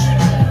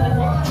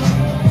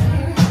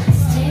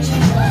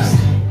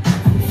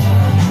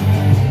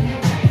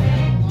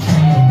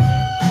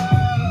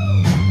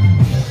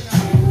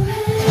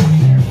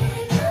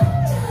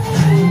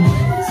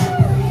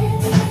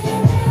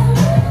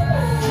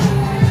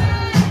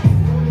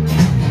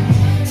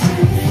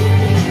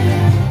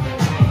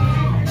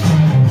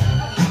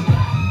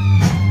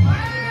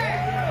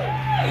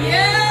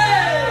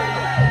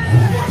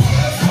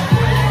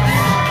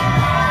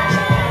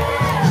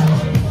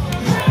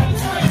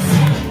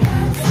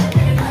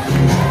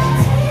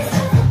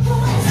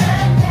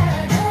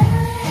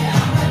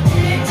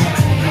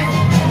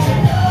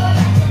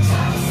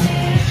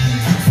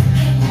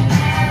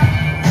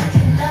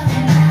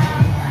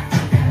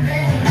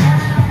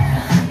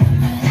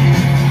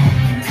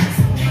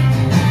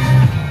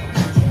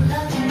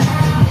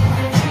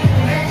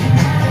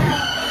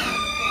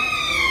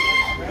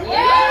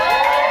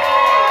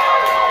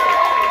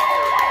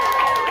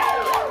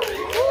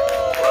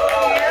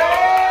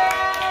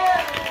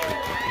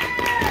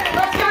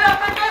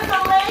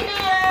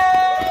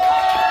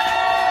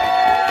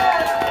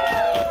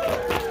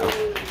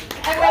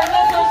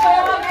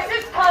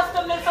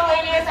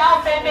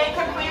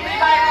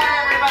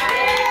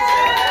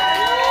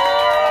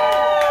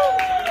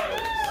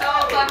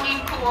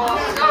 fucking cool.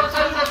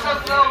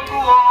 So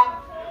cool.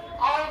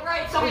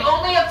 Alright, so we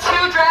only have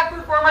 2 drag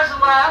performers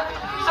left.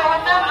 So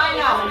with them, I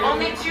know,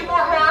 only 2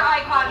 more horror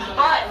icons,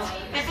 but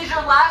this is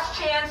your last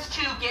chance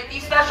to get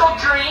these special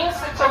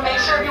drinks. So make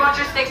sure if you want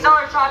your $6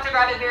 shot to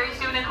grab it very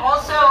soon. And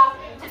also,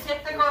 to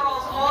tip the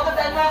girls, all the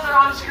Venmos are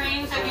on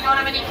screen, so if you don't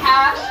have any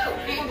cash,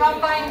 you can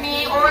come find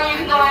me, or you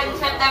can go ahead and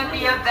tip them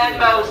via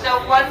Venmo.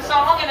 So one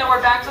song, and then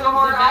we're back to the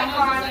horror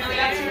icons.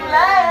 Let's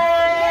play!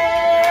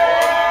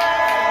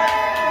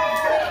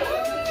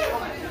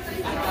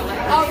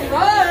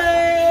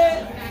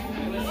 Alright!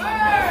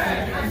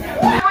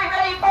 Are we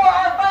ready for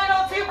our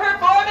final 2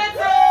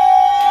 performances?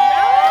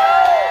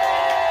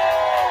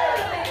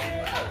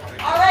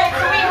 Alright,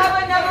 so we have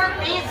another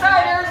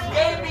B-Siders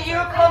debut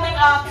coming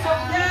up, so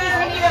please,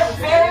 we need a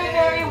very,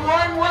 very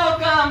warm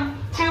welcome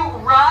to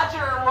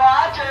Roger.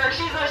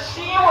 She's a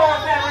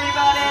she-wolf,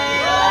 everybody!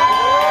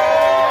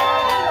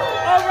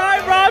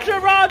 Alright, Roger!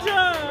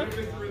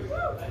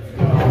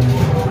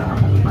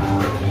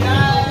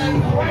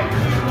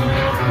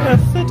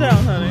 Yes, sit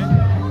down, honey.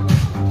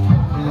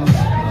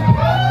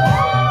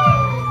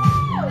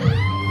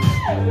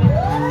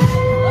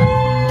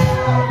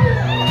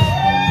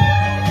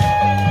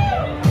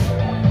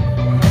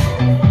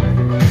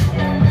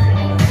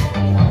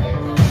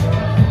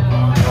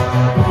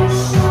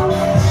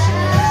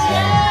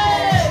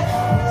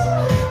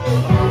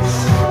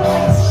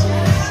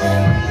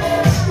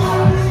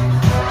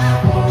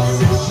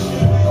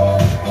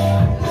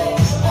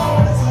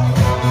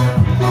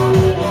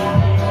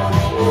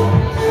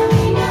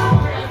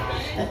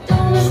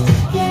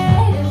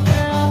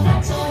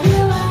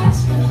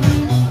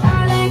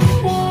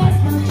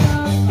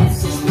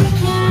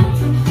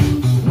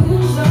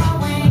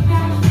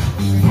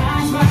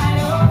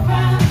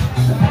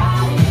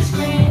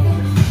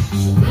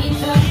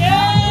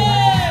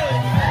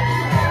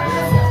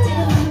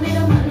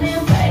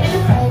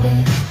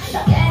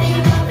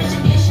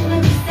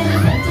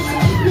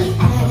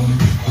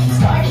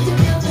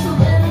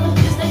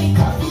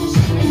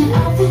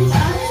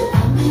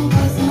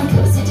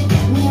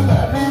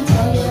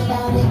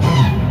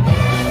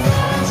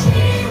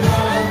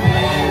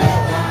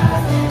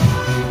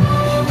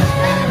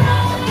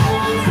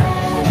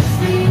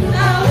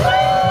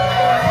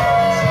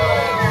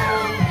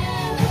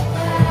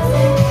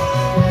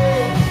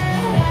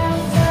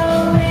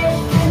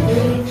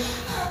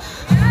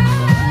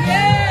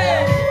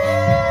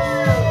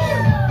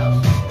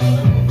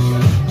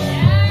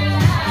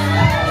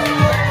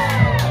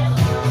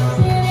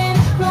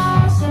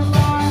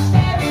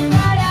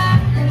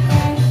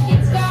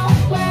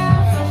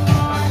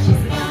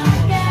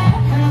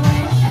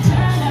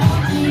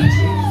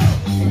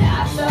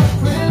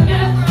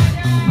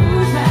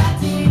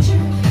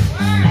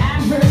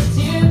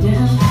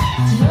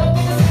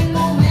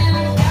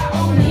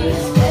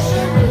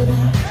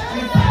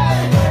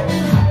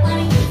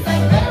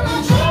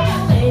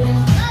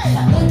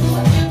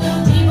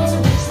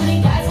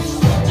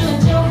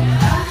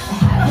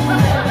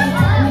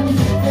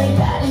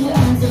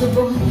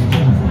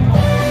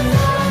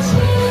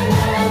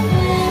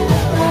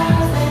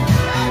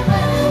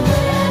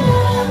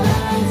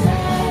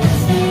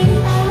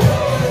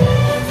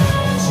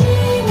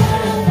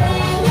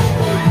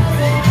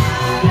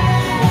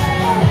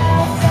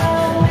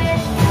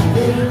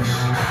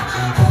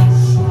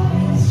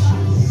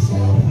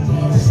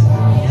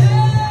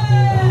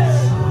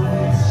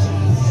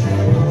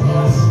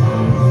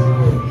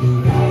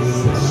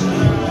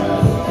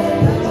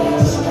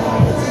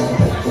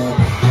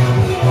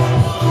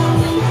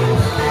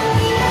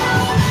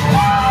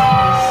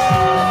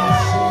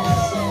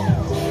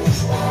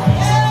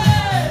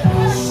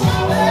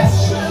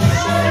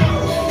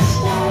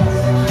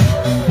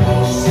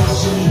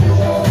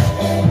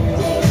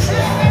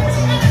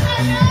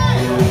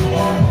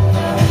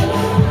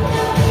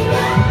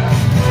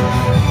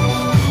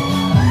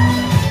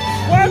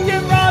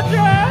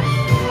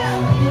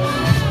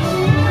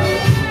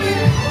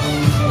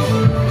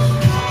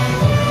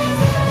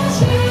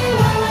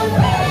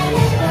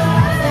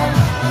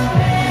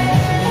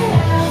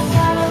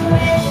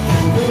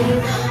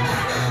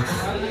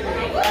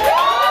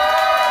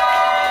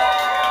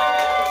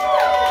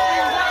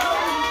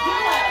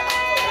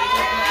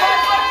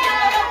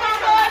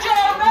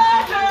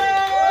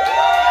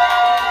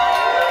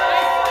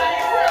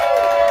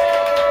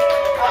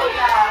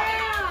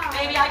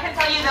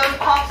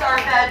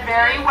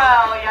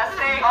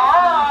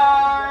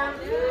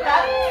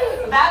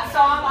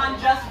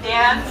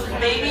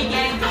 Baby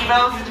Gang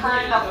Divos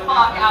turned the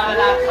fuck out of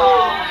that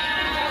song.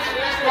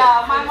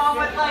 Yeah, my mom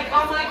was like,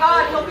 oh my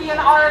god, he'll be an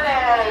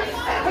artist.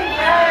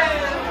 Yes,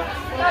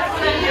 that's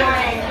what I'm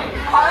doing.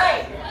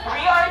 Alright,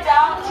 we are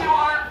down to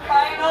our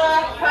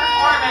final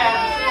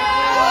performance.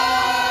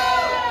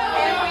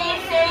 And we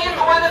saved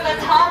one of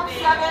the top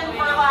 7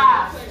 for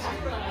last.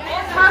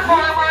 This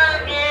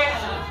performer is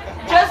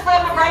just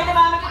the right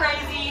amount of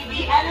crazy,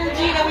 the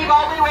energy that we've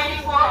all been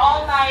waiting for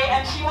all night,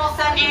 and she will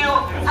send you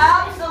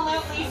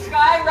absolutely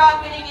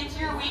skyrocketing into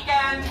your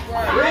weekend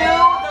through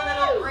the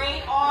little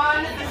grate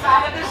on the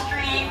side of the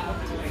street.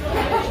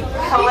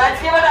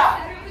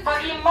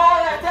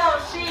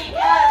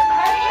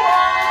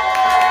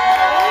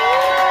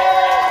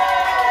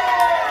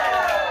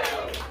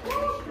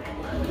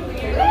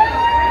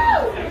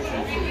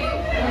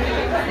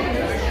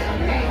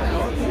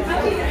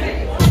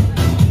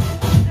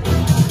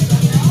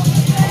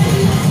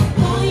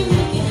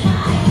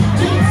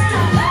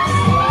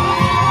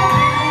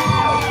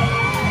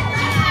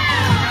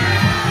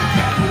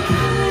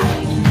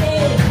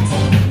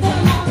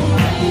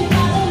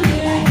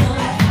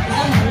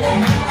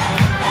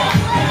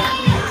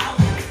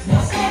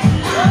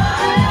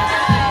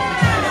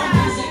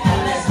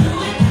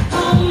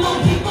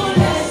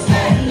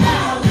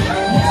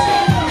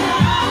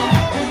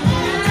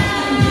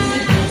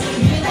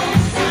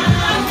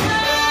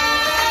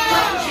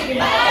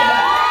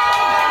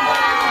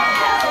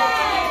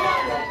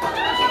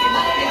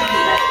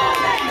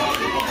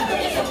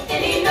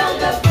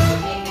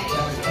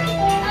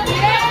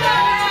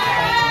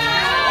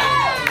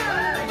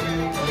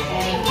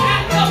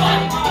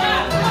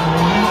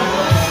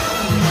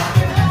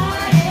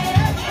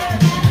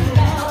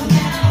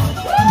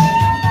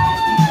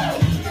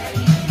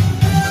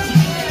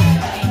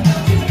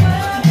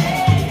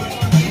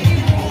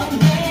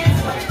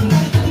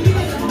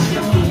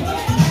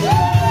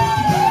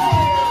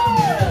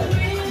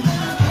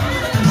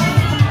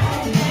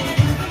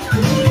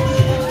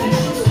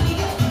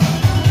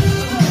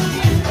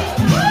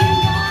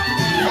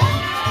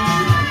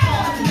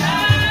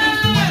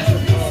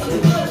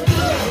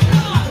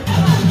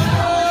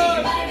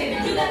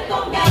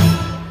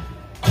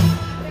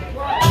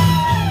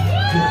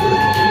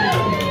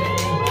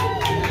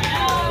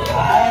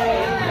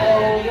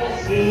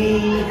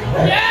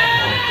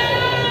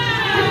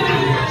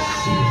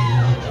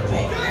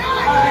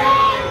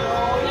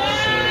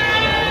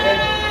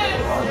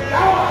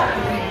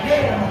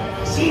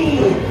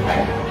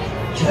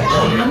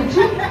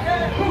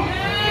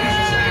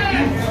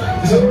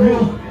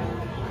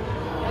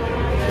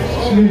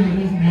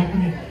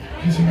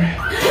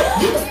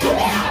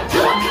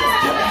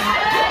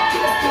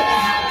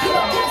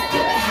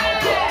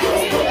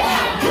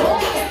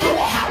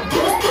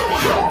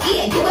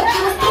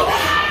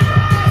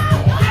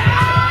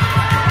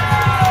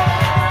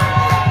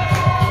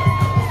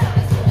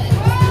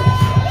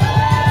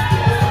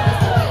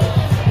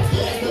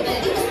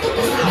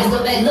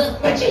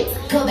 Look, Richie,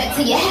 go back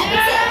to your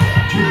habitat.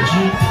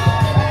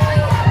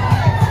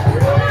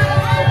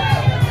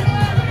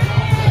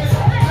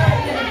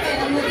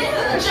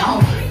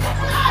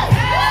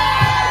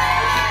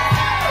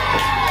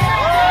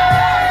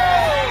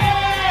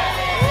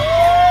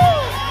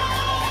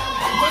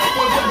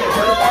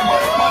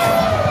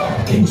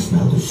 Can you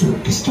smell the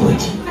circus,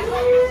 Georgie?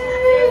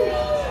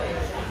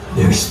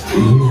 There's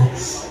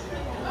peanuts,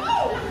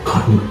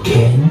 cotton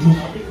candy,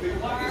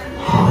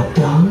 hot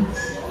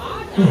dogs,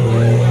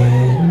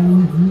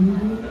 and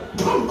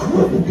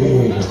popcorn.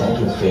 Is that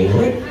your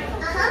favorite?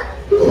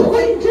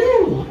 Why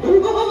do?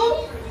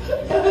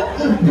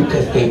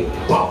 Because they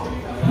pop.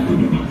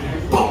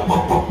 Pop,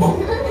 pop, pop, pop.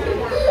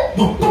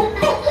 Pop, pop,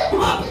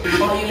 pop.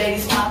 All you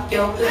ladies pop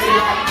your pussy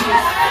like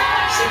this.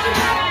 Shake your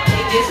body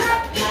like this,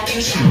 like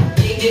you shoot.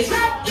 Like this,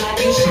 like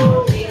you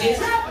shoot. Like this,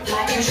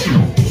 like you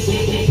shoot.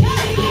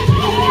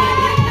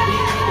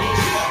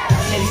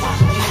 Ladies pop,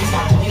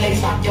 you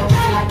ladies pop your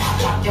pussy like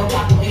pop, pop your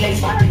pop. You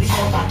ladies pop, ladies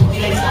pop, you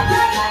ladies pop.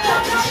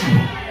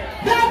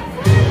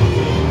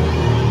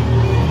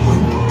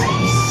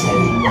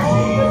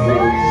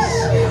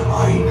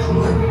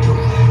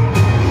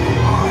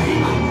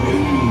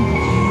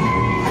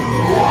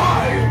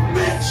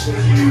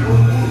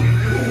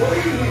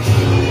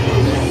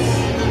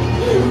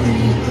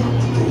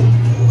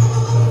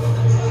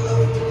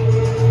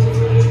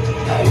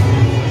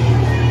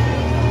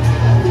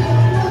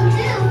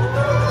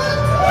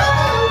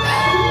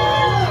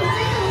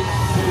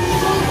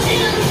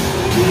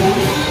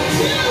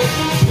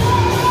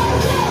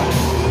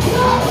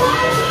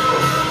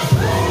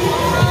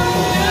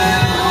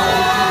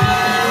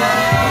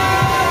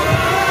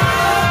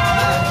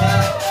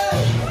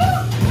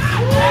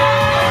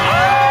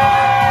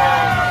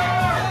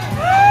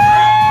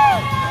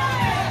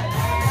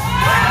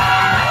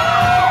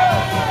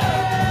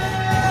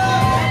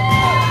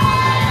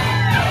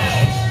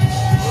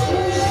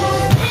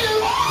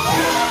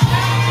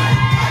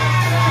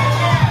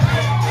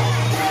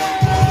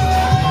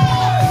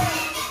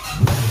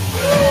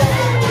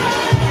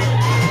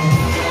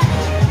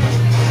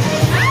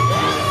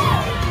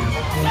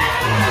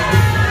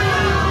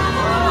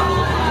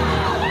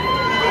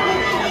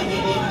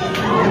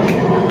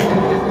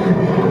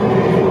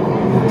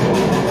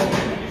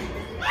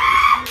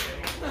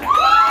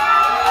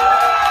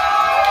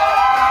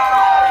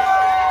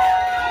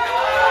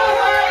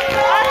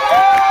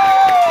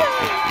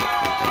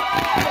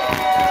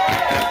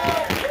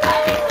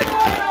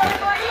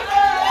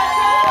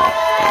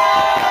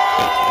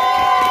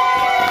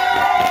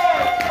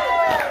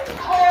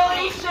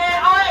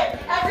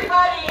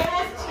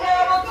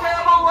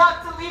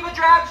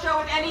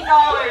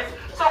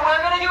 So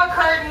we're gonna do a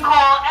curtain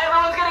call.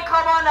 Everyone's gonna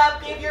come on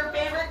up, give your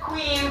favorite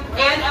queen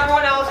and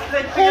everyone else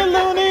Hey,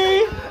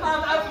 Looney!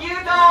 a few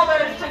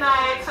dollars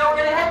tonight. So we're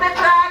gonna hit the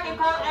track and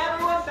call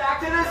everyone back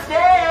to the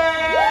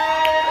stage.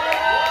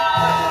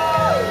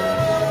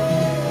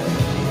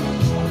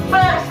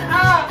 First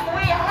up,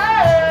 we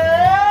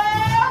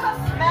have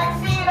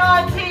Maxine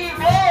on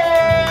TV.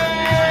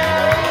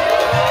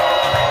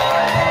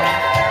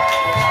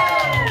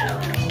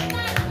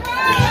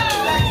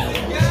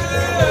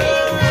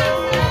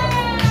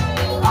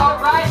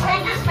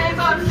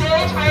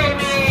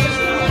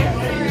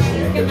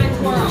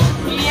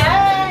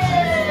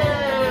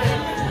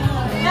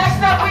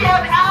 Next up, we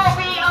have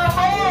Albie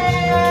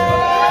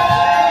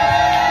Amore.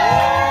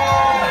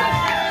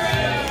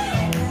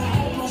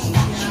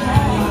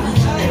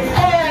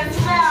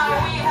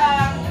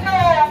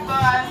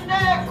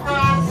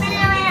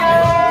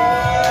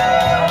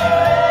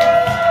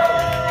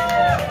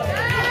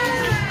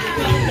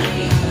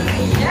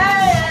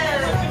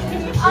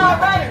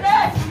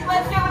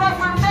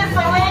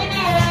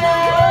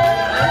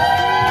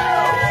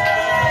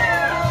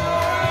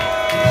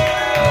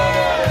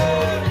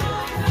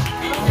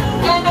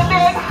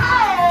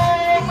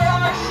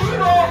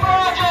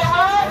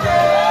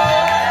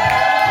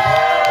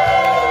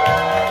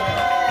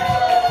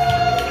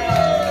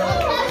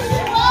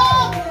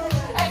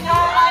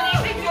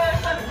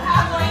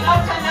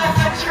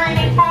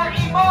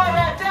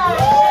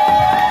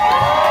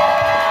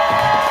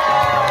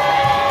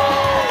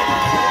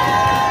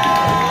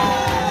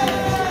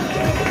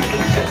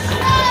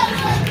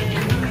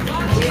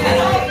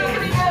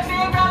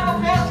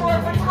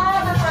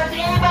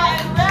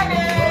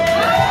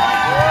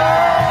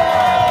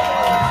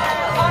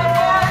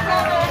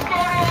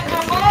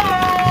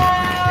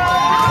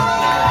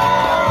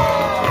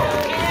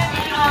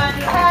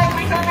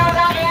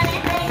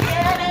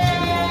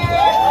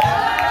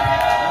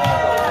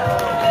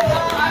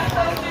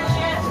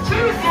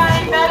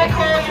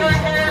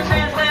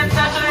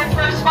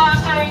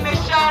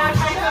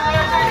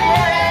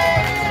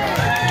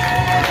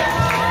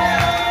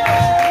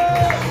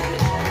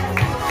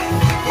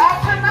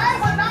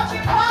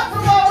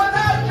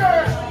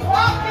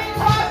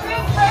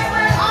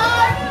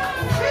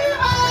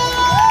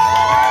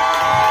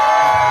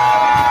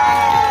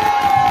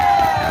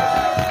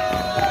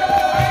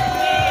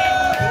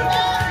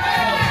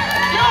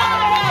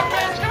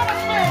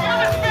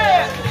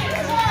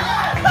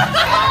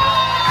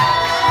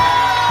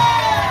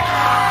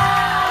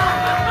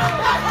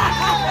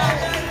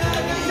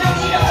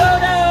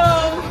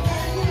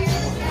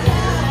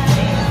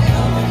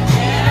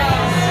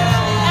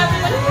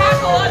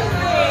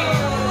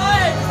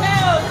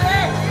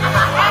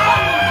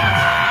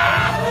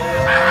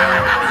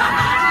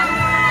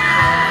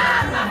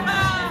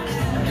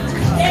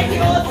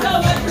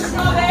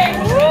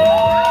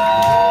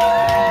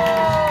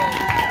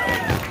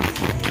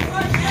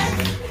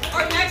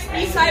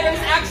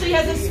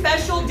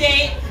 special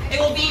date.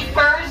 It will be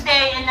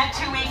Thursday in that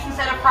 2 weeks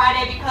instead of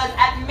Friday because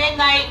at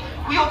midnight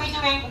we will be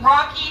doing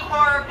Rocky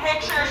Horror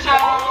Picture Show.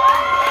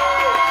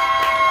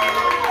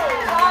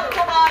 Top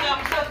to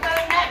bottom. So for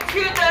the next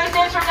 2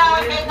 Thursdays from now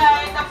at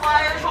midnight, the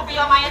flyers will be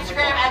on my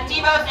Instagram at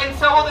Divos, and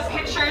so will the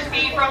pictures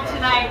be from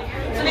tonight.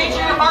 So make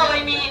sure you're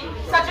following me.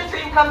 Such a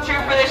dream come true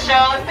for this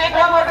show. Let's take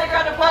one more big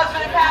round of applause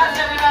for the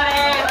cast,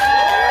 everybody.